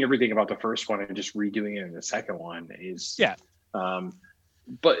taking everything about the first one and just redoing it in the second one is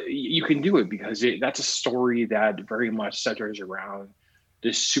but you can do it because that's a story that very much centers around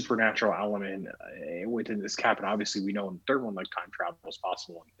this supernatural element within this cap. And obviously we know in the third one, like, time travel is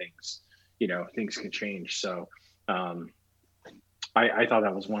possible and things can change. So I thought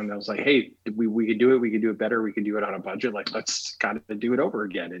that was one that was like, hey, we could do it. We could do it better. We could do it on a budget. Like, let's kind of do it over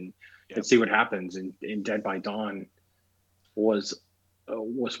again and see what happens. And Dead by Dawn was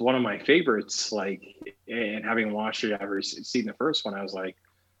one of my favorites. Like, and having watched it, ever seen the first one, I was like,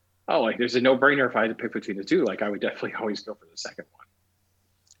 oh, like, there's a no-brainer if I had to pick between the 2. Like, I would definitely always go for the second one.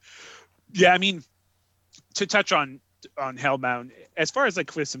 Yeah, to touch on on Hellbound. As far as like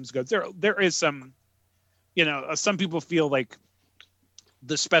criticisms go, there is some, some people feel like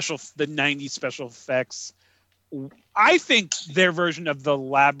the 90s special effects. I think their version of the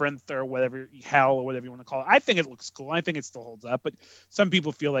Labyrinth or whatever, hell or whatever you want to call it, I think it looks cool. I think it still holds up, but some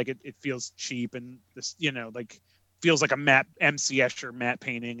people feel like it feels cheap and this, like feels like a MC Escher matte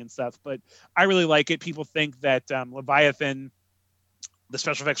painting and stuff. But I really like it. People think that Leviathan, the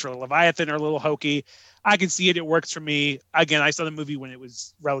special effects for Leviathan are a little hokey. I can see it. It works for me. Again, I saw the movie when it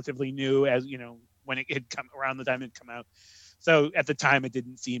was relatively new, as when it had come around the time it had come out. So at the time, it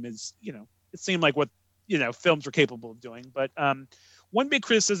didn't seem as, it seemed like what, films were capable of doing. But one big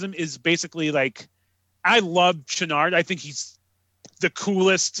criticism is basically like, I love Channard. I think he's the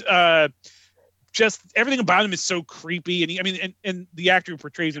coolest. Just everything about him is so creepy. And and the actor who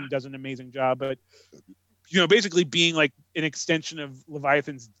portrays him does an amazing job. But, basically being like an extension of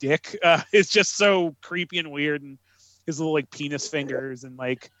Leviathan's dick is just so creepy and weird. And his little like penis fingers and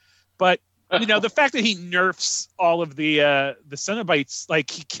like, but the fact that he nerfs all of the Cenobites, like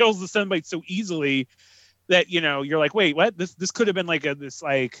he kills the Cenobites so easily that, you're like, wait, what? This could have been like this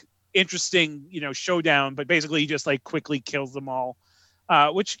like interesting, showdown, but basically he just like quickly kills them all.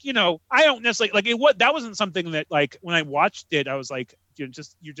 Which, I don't necessarily like that wasn't something that like when I watched it, I was like, you're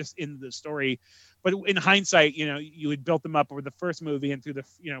just in the story. But in hindsight, you had built them up over the first movie and through the,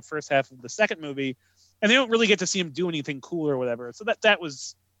 first half of the second movie, and they don't really get to see him do anything cool or whatever. So that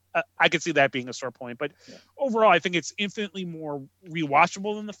was, I could see that being a sore point, but overall, I think it's infinitely more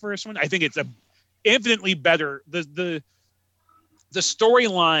rewatchable than the first one. I think it's infinitely better. The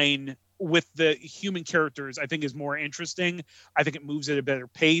storyline with the human characters, I think, is more interesting. I think it moves at a better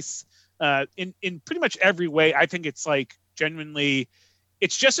pace. In pretty much every way, I think it's like genuinely,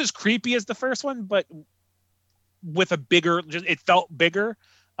 it's just as creepy as the first one, but with it felt bigger.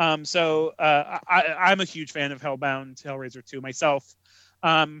 So I'm a huge fan of Hellbound, Hellraiser 2 myself.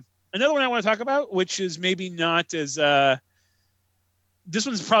 Another one I want to talk about, which is maybe not as this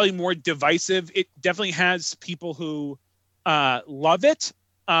one's probably more divisive. It definitely has people who love it,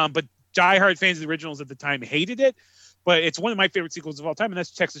 but diehard fans of the originals at the time hated it. But it's one of my favorite sequels of all time, and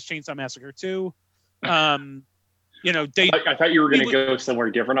that's Texas Chainsaw Massacre 2. I thought you were going to go somewhere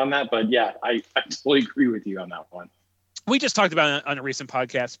different on that, but yeah, I totally agree with you on that one. We just talked about it on a recent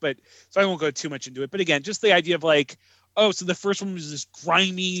podcast, but so I won't go too much into it. But again, just the idea of like, oh, so the first one was this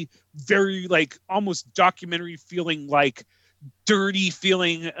grimy, very like almost documentary feeling, like dirty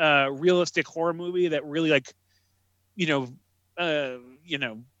feeling, realistic horror movie that really like,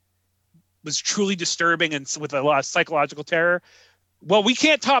 was truly disturbing and with a lot of psychological terror. Well, we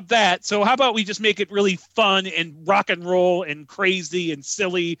can't top that. So how about we just make it really fun and rock and roll and crazy and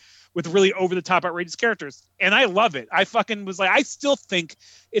silly with really over the top outrageous characters. And I love it. I fucking was like, I still think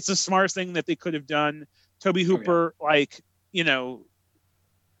it's the smartest thing that they could have done. Toby Hooper, and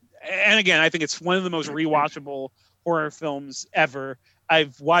again, I think it's one of the most rewatchable horror films ever.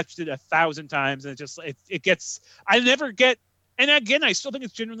 I've watched it 1,000 times and it gets, and again, I still think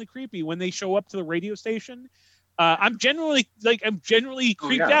it's genuinely creepy when they show up to the radio station. I'm generally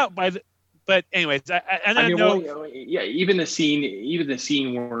creeped out by the, but anyways, even the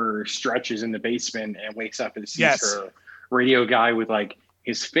scene where Stretch is in the basement and wakes up and sees her radio guy with like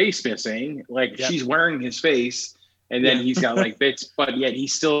his face missing, she's wearing his face, and then he's got like bits, but yet he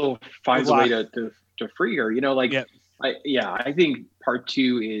still finds a way to free her. I think part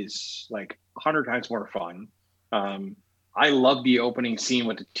 2 is like 100 times more fun. I love the opening scene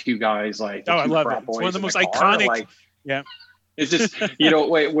with the two guys. I love it. It's one of the most iconic. It's just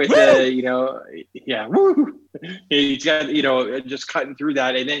woo. He's got just cutting through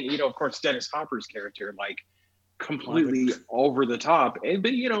that, and then of course Dennis Hopper's character like completely over the top,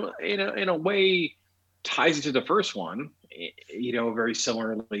 but in a way ties it to the first one. Very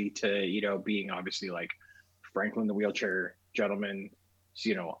similarly to being obviously like Franklin the wheelchair gentleman,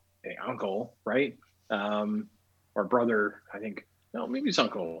 uncle, right? Or brother, I think. No, maybe it's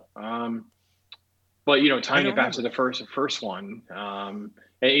uncle. But tying it back to the first one, and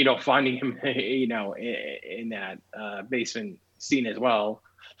finding him, in that basement scene as well,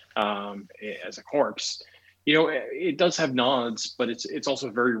 as a corpse. It does have nods, but it's also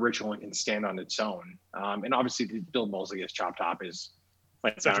very original and can stand on its own. And obviously, Bill Moseley as Chop Top is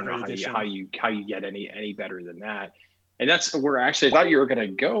like, I don't know how you get any better than that. And that's where actually I thought you were going to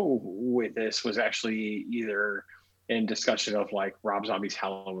go with this, was actually either in discussion of like Rob Zombie's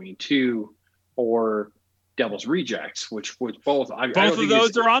Halloween 2 or Devil's Rejects, which was both. Both of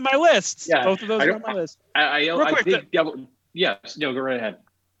those are on my list. Yeah, both of those are on my list. I think Devil. Yes, no, go right ahead.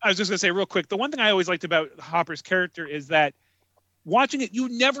 I was just going to say real quick, the one thing I always liked about Hopper's character is that watching it, you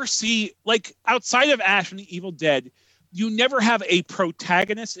never see, like outside of Ash and the Evil Dead, you never have a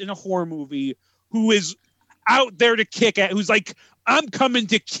protagonist in a horror movie who is out there to kick at, who's like, I'm coming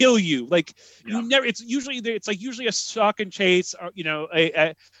to kill you. Like you never, it's usually a stalk and chase, or,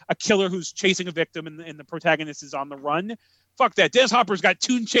 a killer who's chasing a victim and the protagonist is on the run. Fuck that. Dennis Hopper's got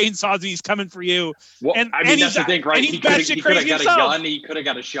 2 chainsaws and he's coming for you. Well, and that's the thing, right? He could have got himself. a gun. He could have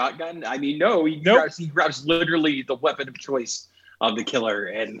got a shotgun. I mean, no, he grabs literally the weapon of choice of the killer.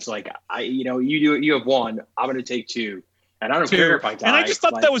 And it's like, you have 1, I'm going to take 2. And I don't care if I die. And I just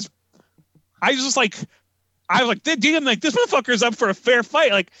thought that was, I was like, damn, like this motherfucker's up for a fair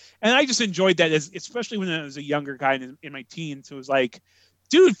fight. Like, and I just enjoyed that, especially when I was a younger guy in my teens who was like,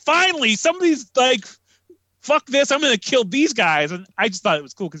 dude, finally somebody's like, fuck this, I'm going to kill these guys. And I just thought it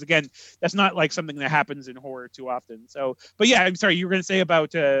was cool because, again, that's not like something that happens in horror too often. So, but yeah, I'm sorry, you were going to say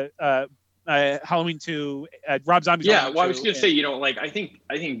about Halloween 2, Rob Zombie's. Yeah, well, I was going to say, I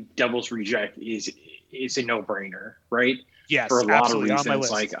think Devil's Reject is a no-brainer, right? Yes, for a lot of reasons,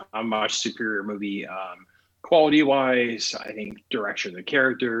 reasons, like a much superior movie. Quality-wise, I think direction of the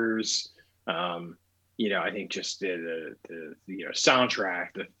characters, I think just the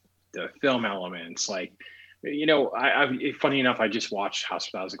soundtrack, the film elements, like, I funny enough, I just watched House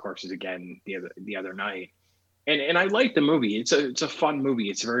of 1,000 Corpses again the other night, and I like the movie. It's a fun movie.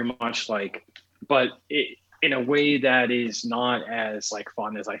 It's very much like, but it, in a way that is not as like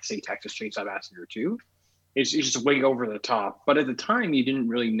fun as, like, say, Texas Chainsaw Massacre 2. It's just way over the top. But at the time, you didn't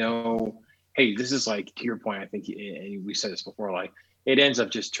really know, hey, this is like, to your point, I think we said this before, like, it ends up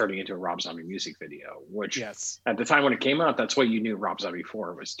just turning into a Rob Zombie music video, which at the time when it came out, that's what you knew Rob Zombie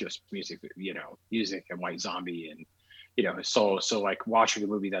for, was just music, music and White Zombie. And, so like watching a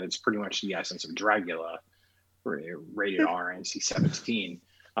movie that is pretty much the essence of Dragula, rated R, NC-17,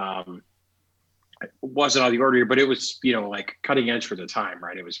 wasn't out of the ordinary, but it was, like cutting edge for the time,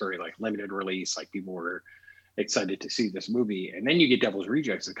 right? It was very like limited release. Like people were excited to see this movie. And then you get Devil's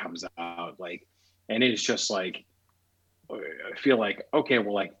Rejects that comes out, like, and it's just like, I feel like, okay,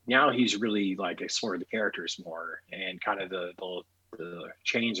 well, like now he's really like explored the characters more, and kind of the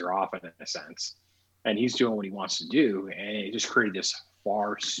chains are off in a sense, and he's doing what he wants to do, and it just created this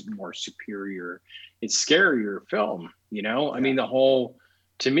far more superior, it's scarier film. I mean,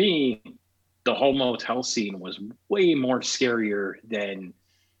 to me, the whole motel scene was way more scarier than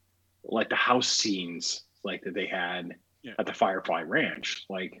like the house scenes like that they had at the Firefly Ranch.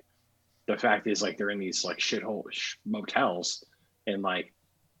 Like, the fact is, like, they're in these like shithole motels, and like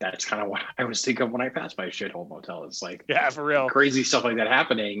that's kind of what I was thinking of when I passed by a shithole motel. It's like, yeah, for real, crazy stuff like that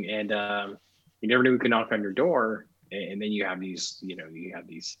happening, and you never knew who could knock on your door, and then you have these,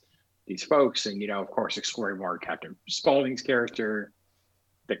 these folks, and of course, exploring more Captain Spaulding's character,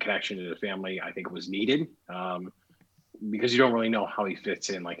 the connection to the family, I think was needed, because you don't really know how he fits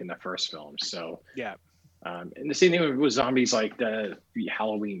in like in the first film. So yeah. And the same thing with zombies, like the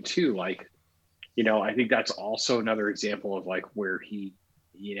Halloween 2, like, I think that's also another example of like where he,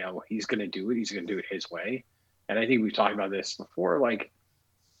 he's going to do it. He's going to do it his way. And I think we've talked about this before. Like,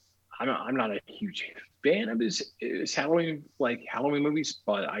 I'm not a huge fan of his Halloween movies,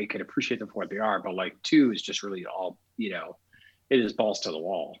 but I can appreciate them for what they are. But like 2 is just really all, it is balls to the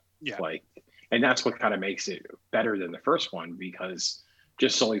wall. Yeah. Like, and that's what kind of makes it better than the first one, because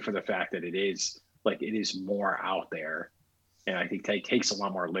just solely for the fact that it is more out there, and I think it takes a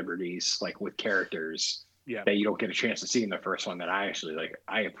lot more liberties, like with characters that you don't get a chance to see in the first one, that I actually like.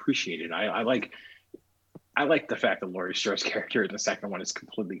 I appreciate it. I like the fact that Laurie Strode's character in the second one is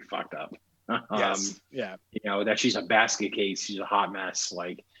completely fucked up. That she's a basket case, she's a hot mess,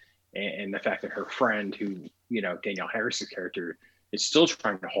 like, and the fact that her friend, who, Danielle Harris's character, is still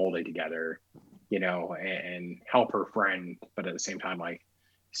trying to hold it together, and help her friend, but at the same time, like,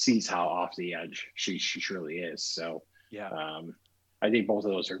 sees how off the edge she truly is. So I think both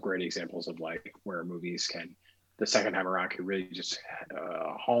of those are great examples of like where movies can, the second time around, can really just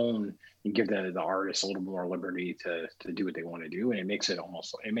hone and give the artist a little more liberty to do what they want to do, and it makes it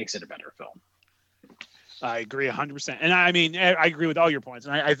a better film. I agree 100%, and I mean, I agree with all your points,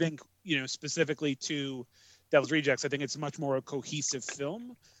 and I think, specifically to Devil's Rejects, I think it's much more a cohesive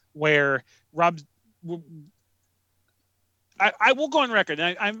film where I will go on record,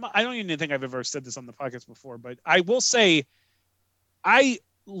 and I don't even think I've ever said this on the podcast before, but I will say I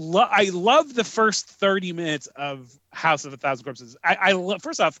love the first 30 minutes of House of 1,000 Corpses.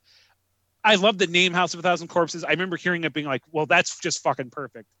 First off, I love the name House of 1,000 Corpses. I remember hearing it being like, well, that's just fucking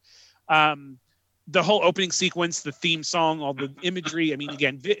perfect. The whole opening sequence, the theme song, all the imagery. I mean,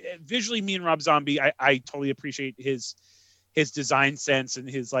 again, visually, me and Rob Zombie, I totally appreciate his design sense and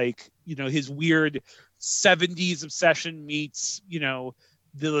his, like, his weird 70s obsession meets,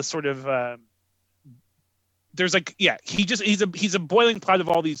 the sort of there's like, yeah, he's a boiling pot of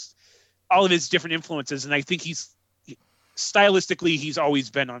all of his different influences, and I think stylistically he's always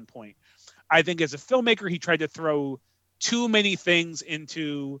been on point. I think as a filmmaker, he tried to throw too many things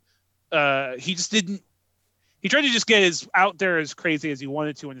into. He just didn't. He tried to just get as out there as crazy as he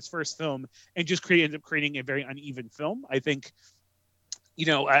wanted to in his first film, and just ended up creating a very uneven film. I think,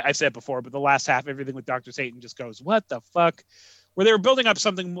 I've said it before, but the last half, everything with Dr. Satan just goes, what the fuck? Where they were building up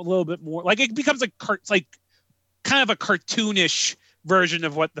something a little bit more, like it becomes like kind of a cartoonish version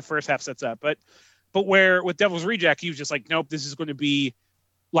of what the first half sets up. But where with Devil's Reject, he was just like, nope, this is going to be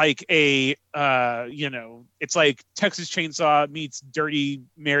like a it's like Texas Chainsaw meets Dirty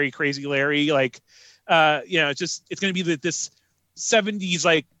Mary Crazy Larry, like it's going to be this 70s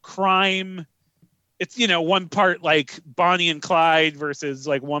like crime. It's one part like Bonnie and Clyde versus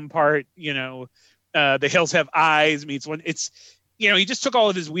like one part The Hills Have Eyes meets one. It's he just took all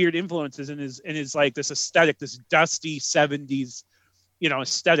of his weird influences and his like this aesthetic, this dusty 70s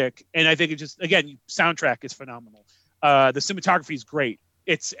aesthetic, and I think it just, again, soundtrack is phenomenal. The cinematography is great.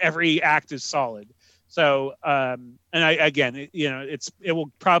 It's every act is solid. So and it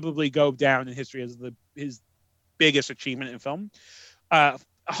will probably go down in history as his biggest achievement in film.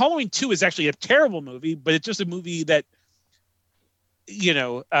 Halloween 2 is actually a terrible movie, but it's just a movie that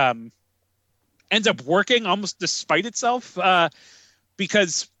ends up working almost despite itself,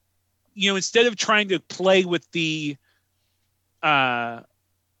 because instead of trying to play with the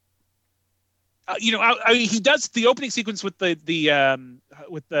he does the opening sequence with the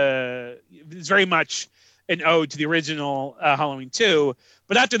it's very much an ode to the original Halloween 2,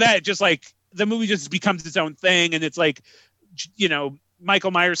 but after that, it just like the movie just becomes its own thing, and it's like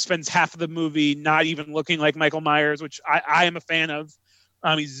Michael Myers spends half of the movie not even looking like Michael Myers, which I am a fan of.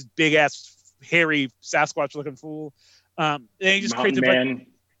 He's this big ass hairy Sasquatch looking fool. And he just creates a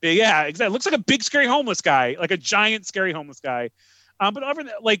exactly. It looks like a big scary homeless guy, like a giant scary homeless guy. But other than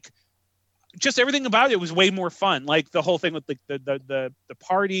that, like, just everything about it was way more fun. Like the whole thing with the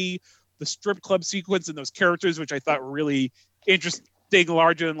party, the strip club sequence, and those characters, which I thought were really interesting,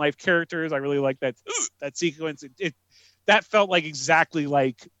 larger than life characters. I really like that sequence. That felt like exactly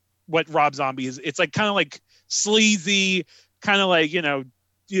like what Rob Zombie is. It's like kind of like sleazy, kind of like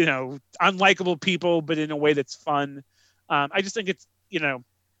unlikable people, but in a way that's fun. I just think it's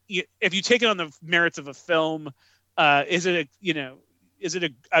if you take it on the merits of a film, is it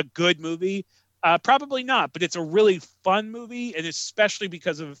a good movie? Probably not, but it's a really fun movie, and especially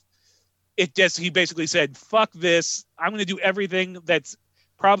because of it. He basically said, "Fuck this! I'm going to do everything that's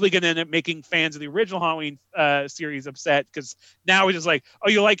probably going to end up making fans of the original Halloween series upset, because now it's just like, oh,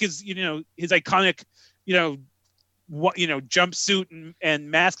 you like his his iconic jumpsuit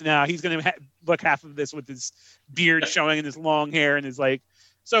and mask. Now he's going to look half of this with his beard showing and his long hair and his like."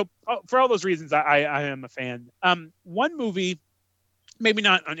 So for all those reasons, I am a fan. One movie, maybe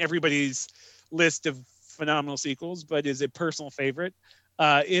not on everybody's list of phenomenal sequels, but is a personal favorite,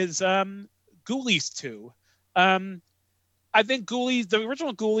 is Ghoulies 2. I think Ghoulies, the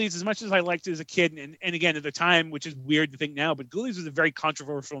original Ghoulies, as much as I liked it as a kid, and again at the time, which is weird to think now, but Ghoulies was a very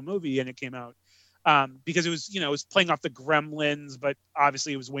controversial movie, and it came out because it was it was playing off the Gremlins, but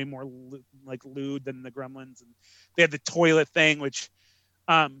obviously it was way more like lewd than the Gremlins, and they had the toilet thing, which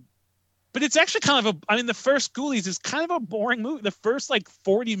but it's actually kind of the first Ghoulies is kind of a boring movie. The first like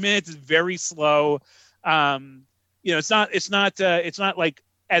 40 minutes is very slow. It's not like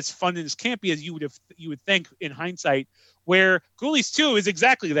as fun and as campy as you would think in hindsight. Where Ghoulies 2 is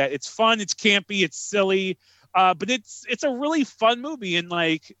exactly that. It's fun, it's campy, it's silly, but it's a really fun movie, and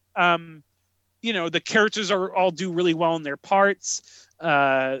like the characters all do really well in their parts.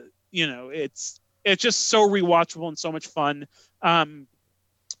 It's just so rewatchable and so much fun.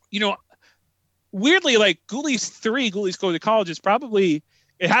 Weirdly, like Ghoulies 3, Ghoulies Go to College is probably,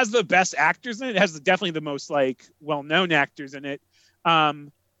 it has the best actors in it. It has definitely the most like well-known actors in it.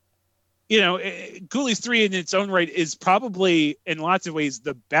 Ghoulies 3 in its own right is probably in lots of ways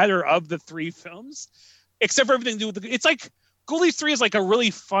the better of the three films, except for everything to do with it's like Ghoulies 3 is like a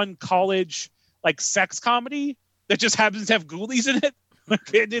really fun college like sex comedy that just happens to have ghoulies in it.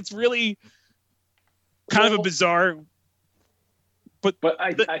 It's really kind of a bizarre. But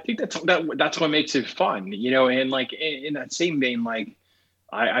I think that's what makes it fun, and like in that same vein, like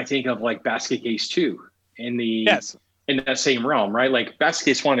I think of like Basket Case 2 in that same realm, right? Like Basket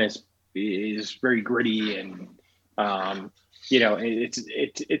Case 1 is very gritty and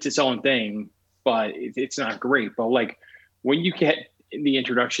it's its own thing, but it's not great. But like when you get the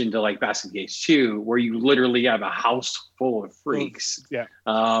introduction to like Basket Case 2, where you literally have a house full of freaks,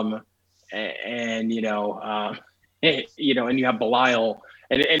 and and you have Belial,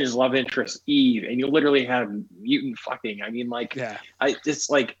 and his love interest Eve, and you literally have mutant fucking. I mean, like, Yeah. it's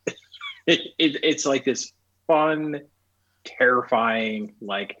like it's like this fun, terrifying,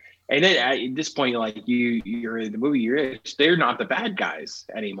 like, and then at this point, like you're in the movie, they're not the bad guys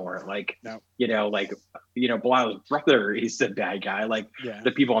anymore. Like, No. like, Belial's brother is the bad guy. Like, Yeah.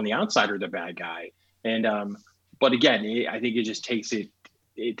 the people on the outside are the bad guy. And but again, I think it just takes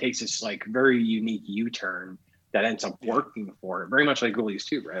this like very unique U-turn that ends up working for it. Very much like Ghoulies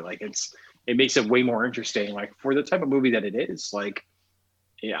too, right? Like, it makes it way more interesting. Like, for the type of movie that it is, like,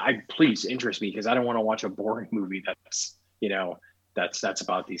 please interest me, because I don't want to watch a boring movie that's that's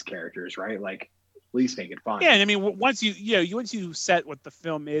about these characters, right? Like, please make it fun. Yeah, and I mean, once you set what the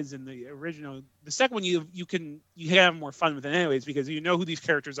film is in the original, the second one you can have more fun with it anyways, because you know who these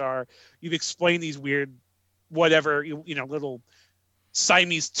characters are. You've explained these weird, whatever little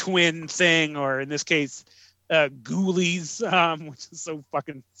Siamese twin thing, or in this case, Ghoulies, which is so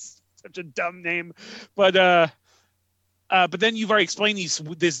fucking such a dumb name, but then you've already explained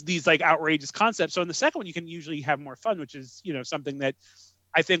these like outrageous concepts. So in the second one, you can usually have more fun, which is something that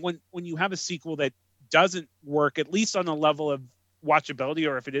I think when you have a sequel that doesn't work, at least on a level of watchability,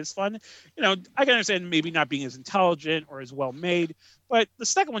 or if it is fun, I can understand maybe not being as intelligent or as well made, but the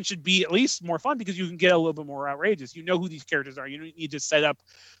second one should be at least more fun, because you can get a little bit more outrageous. You know who these characters are. You don't need to set up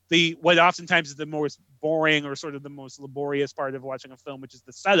what oftentimes is the most boring or sort of the most laborious part of watching a film, which is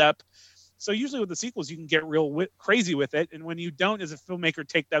the setup. So usually with the sequels, you can get real crazy with it, and when you don't, as a filmmaker,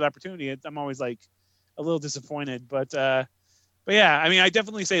 take that opportunity, I'm always like a little disappointed. But yeah, I mean, I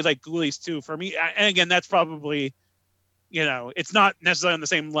definitely say like Ghoulies 2 for me. And again, that's probably, it's not necessarily on the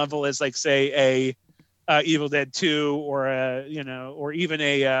same level as, like, say a Evil Dead 2 or or even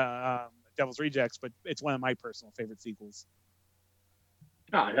a Devil's Rejects, but it's one of my personal favorite sequels.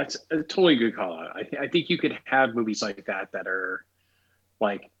 That's a totally good call out. I think you could have movies like that are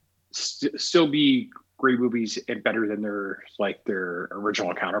like still be great movies and better than their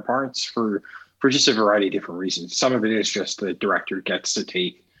original counterparts for just a variety of different reasons. Some of it is just the director gets to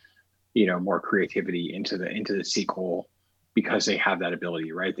take more creativity into the sequel because they have that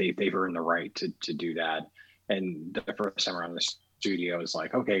ability, right? They've earned the right to do that. And the first time around, the studio is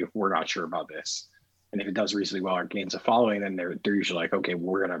like, okay, we're not sure about this. And if it does reasonably well or gains a following, then they're usually like, okay,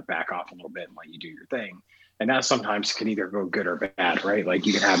 we're gonna back off a little bit and let you do your thing. And that sometimes can either go good or bad, right? Like,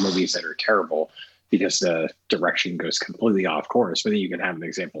 you can have movies that are terrible because the direction goes completely off course, but then you can have an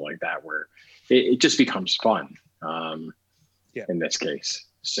example like that where it just becomes fun. In this case,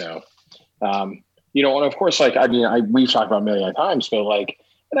 so and of course, like, I mean, we've talked about a million times, but like,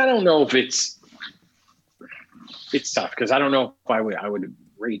 and I don't know if it's tough, because I don't know if I would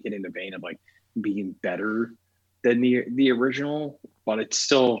rate it in the vein of like being better than the original, but it's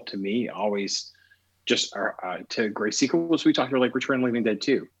still, to me, always just to great sequels. We talked about like Return of the Living Dead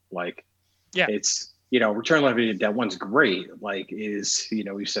 2. Like, yeah, it's Return of the Living Dead 1's great. Like, we've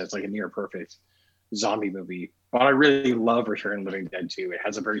said it's like a near perfect zombie movie, but I really love Return of the Living Dead 2. It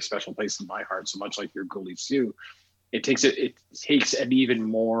has a very special place in my heart, so much like your Ghoulies 2. It takes an even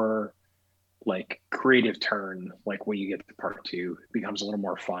more like creative turn, like when you get to part 2. It becomes a little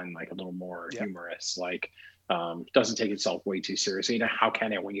more fun, like a little more humorous, like doesn't take itself way too seriously. How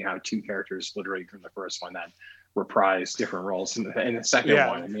can it when you have two characters literally from the first one that reprise different roles in the second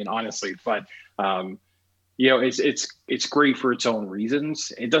one? I mean, honestly, but it's great for its own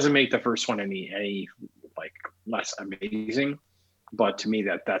reasons. It doesn't make the first one any like less amazing, but to me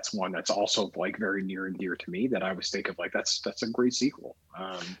that's one that's also like very near and dear to me, that I always think of like that's a great sequel.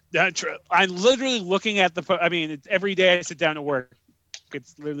 That's true. I'm literally looking at every day I sit down to work,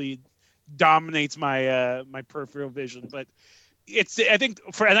 it's literally dominates my my peripheral vision. But I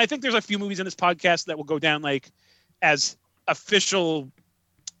think there's a few movies in this podcast that will go down like as official.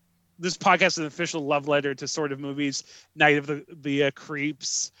 This podcast is an official love letter to sort of movies. Night of the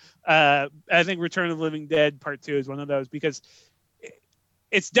Creeps. I think Return of the Living Dead Part 2 is one of those, because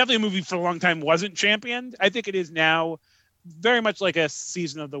it's definitely a movie for a long time wasn't championed. I think it is now very much like a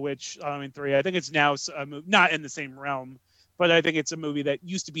Season of the Witch, Halloween 3. I think it's now not in the same realm, but I think it's a movie that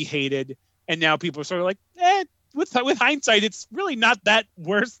used to be hated, and now people are sort of like, with hindsight, it's really not that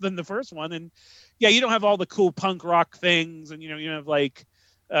worse than the first one. And yeah, you don't have all the cool punk rock things, and you have like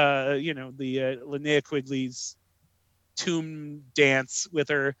the Linnea Quigley's tomb dance with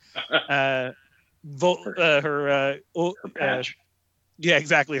her badge. Yeah,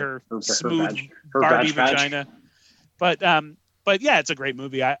 exactly, her smooth her Barbie badge. vagina. But yeah, it's a great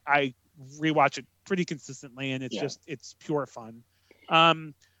movie. I rewatch it pretty consistently, and it's pure fun.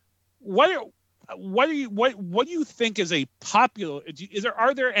 What do you think is a popular?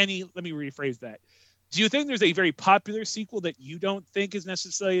 Are there any? Let me rephrase that. Do you think there's a very popular sequel that you don't think is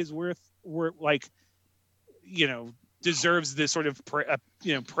necessarily as worth like, deserves this sort of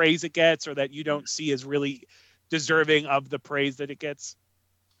praise it gets, or that you don't see as really deserving of the praise that it gets?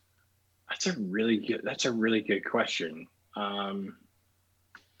 That's a really good question.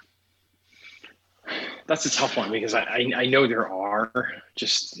 That's a tough one because I know there are,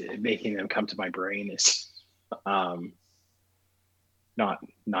 just making them come to my brain is not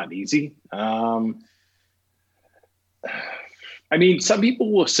easy. I mean, some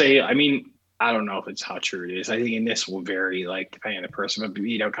people will say, I mean, I don't know if it's how true it is. I think in this will vary, like, depending on the person, but,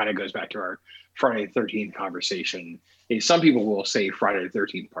 kind of goes back to our Friday the 13th conversation. Some people will say Friday the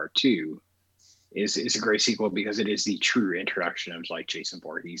 13th Part 2 is a great sequel because it is the true introduction of, like, Jason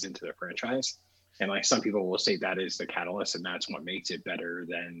Voorhees into the franchise. And, like, some people will say that is the catalyst and that's what makes it better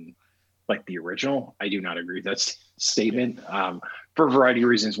than, like, the original. I do not agree with that statement for a variety of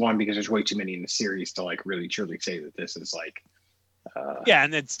reasons. One, because there's way too many in the series to, like, really truly say that this is, like,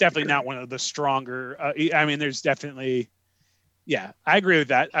 and it's definitely not one of the stronger. I mean, there's definitely, I agree with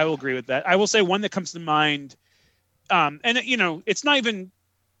that. I will agree with that. I will say one that comes to mind, and it's not even.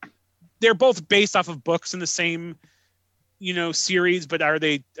 They're both based off of books in the same, series, but are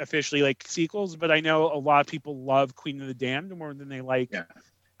they officially like sequels? But I know a lot of people love Queen of the Damned more than they like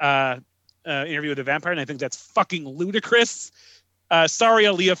Interview with the Vampire, and I think that's fucking ludicrous. Sorry,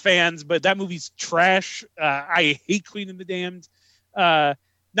 Aaliyah fans, but that movie's trash. I hate Queen of the Damned.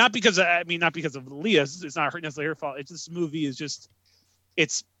 Not because of Aaliyah. It's not necessarily her fault. It's this movie is just,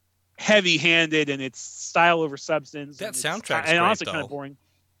 it's heavy-handed and it's style over substance. That soundtrack and honestly kind of boring.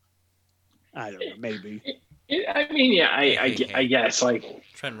 I don't know, maybe. I mean, yeah, I guess, like,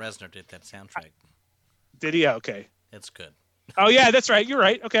 Trent Reznor did that soundtrack. Did he? Okay. It's good. Oh yeah, that's right. You're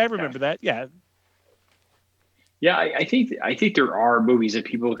right. Okay, I remember that. Yeah. Yeah, I think there are movies that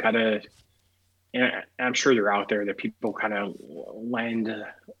people kind of, and I'm sure they're out there, that people kind of lend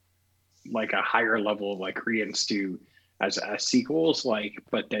like a higher level of, like, credence to as sequels, like,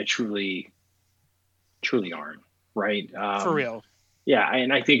 but that truly aren't, right? For real. Yeah,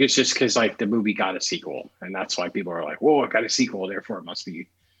 and I think it's just because, like, the movie got a sequel, and that's why people are like, "Whoa, it got a sequel, therefore it must have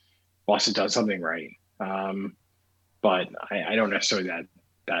done something right." But I don't necessarily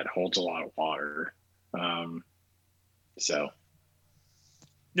that holds a lot of water. So.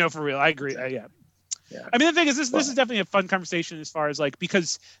 No, for real, I agree. Yeah. I mean, the thing is, this is definitely a fun conversation as far as, like,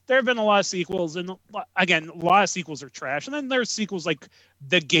 because there have been a lot of sequels, and again, a lot of sequels are trash, and then there's sequels like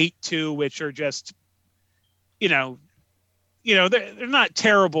The Gate 2, which are just, they're not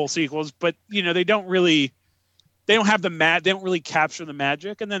terrible sequels, but they don't really capture the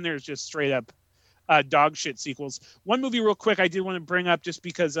magic, and then there's just straight up dog shit sequels. One movie, real quick, I did want to bring up just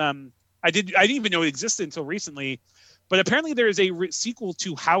because I didn't even know it existed until recently, but apparently there is a sequel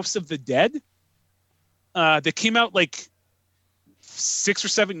to House of the Dead that came out like 6 or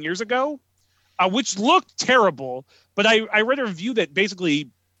 7 years ago, which looked terrible. But I read a review that basically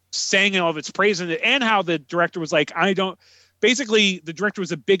sang all of its praise in it, and how the director was like, basically the director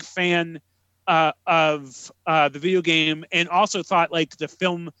was a big fan of the video game, and also thought, like, the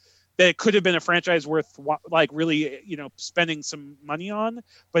film, that it could have been a franchise worth, like, really, spending some money on.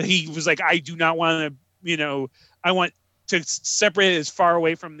 But he was like, I do not want to, I want to separate it as far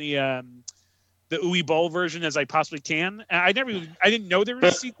away from the Uwe Boll version as I possibly can. And I didn't know there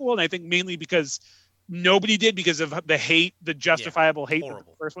was a sequel, and I think mainly because nobody did, because of the justifiable hate that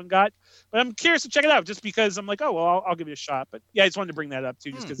the first one got. But I'm curious to check it out, just because I'm like, oh well, I'll give it a shot. But yeah, I just wanted to bring that up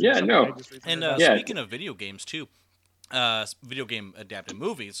too, just because. And speaking of video games too, video game adapted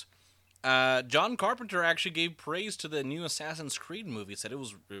movies, John Carpenter actually gave praise to the new Assassin's Creed movie. Said it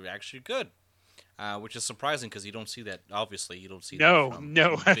was actually good. Which is surprising because you don't see that. Obviously, you don't see that from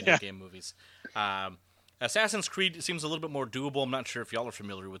video game movies. Assassin's Creed seems a little bit more doable. I'm not sure if y'all are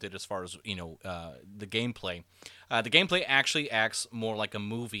familiar with it as far as the gameplay. The gameplay actually acts more like a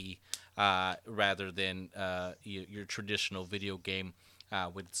movie rather than your traditional video game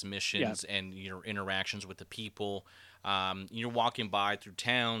with its missions and your interactions with the people. You're walking by through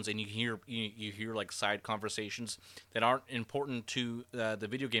towns, and you hear like side conversations that aren't important to the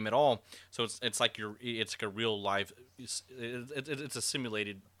video game at all. So it's like a real life. It's a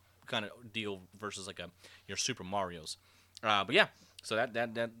simulated kind of deal versus like your Super Mario's. But yeah, so that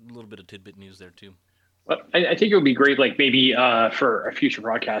little bit of tidbit news there too. Well, I think it would be great, like, maybe for a future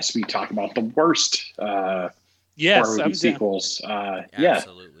broadcast, we talk about the worst horror movie sequels.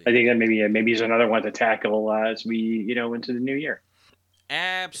 Absolutely. I think that maybe is another one to tackle as we into the new year.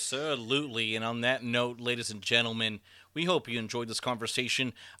 Absolutely. And on that note, ladies and gentlemen, We hope you enjoyed this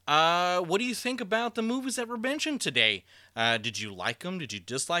conversation. What do you think about the movies that were mentioned today? Did you like them? Did you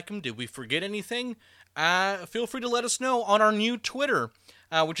dislike them? Did we forget anything? Feel free to let us know on our new Twitter,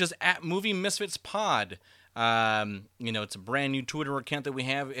 which is at Movie Misfits Pod. It's a brand new Twitter account that we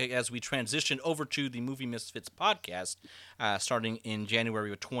have as we transition over to the Movie Misfits podcast, starting in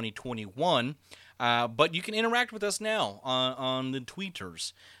January of 2021. But you can interact with us now on the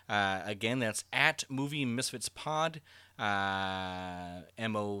tweeters. Again, that's at Movie Misfits Pod,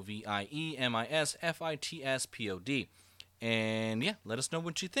 MovieMisfitspod. And yeah, let us know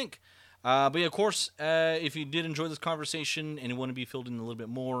what you think. But yeah, of course, if you did enjoy this conversation and you want to be filled in a little bit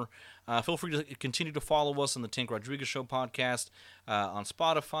more, feel free to continue to follow us on the Tank Rodriguez Show podcast on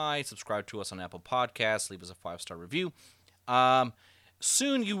Spotify. Subscribe to us on Apple Podcasts. Leave us a 5-star review.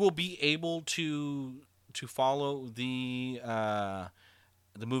 Soon you will be able to follow the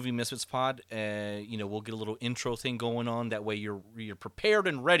Movie Misfits Pod. We'll get a little intro thing going on. That way you're prepared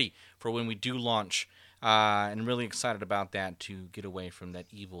and ready for when we do launch. And really excited about that, to get away from that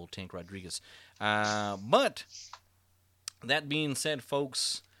evil Tank Rodriguez. But that being said,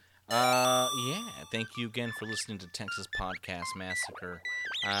 folks, thank you again for listening to Texas Podcast Massacre.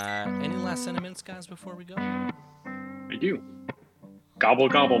 Any last sentiments, guys, before we go? I do. Gobble,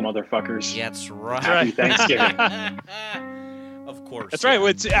 gobble, motherfuckers. Yeah, that's right. Happy Thanksgiving. Of course. That's right.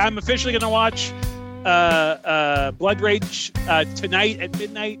 I'm officially going to watch Blood Rage tonight at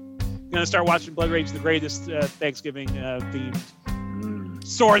midnight. I'm going to start watching Blood Rage, the greatest Thanksgiving themed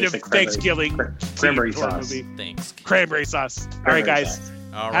sort of Thanksgiving cranberry sauce. Movie. Cranberry sauce. All right, guys.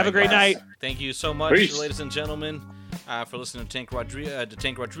 Have a great night. Thank you so much, Peace. ladies and gentlemen, for listening to the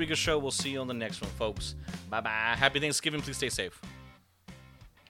Tank Rodriguez Show. We'll see you on the next one, folks. Bye-bye. Happy Thanksgiving. Please stay safe.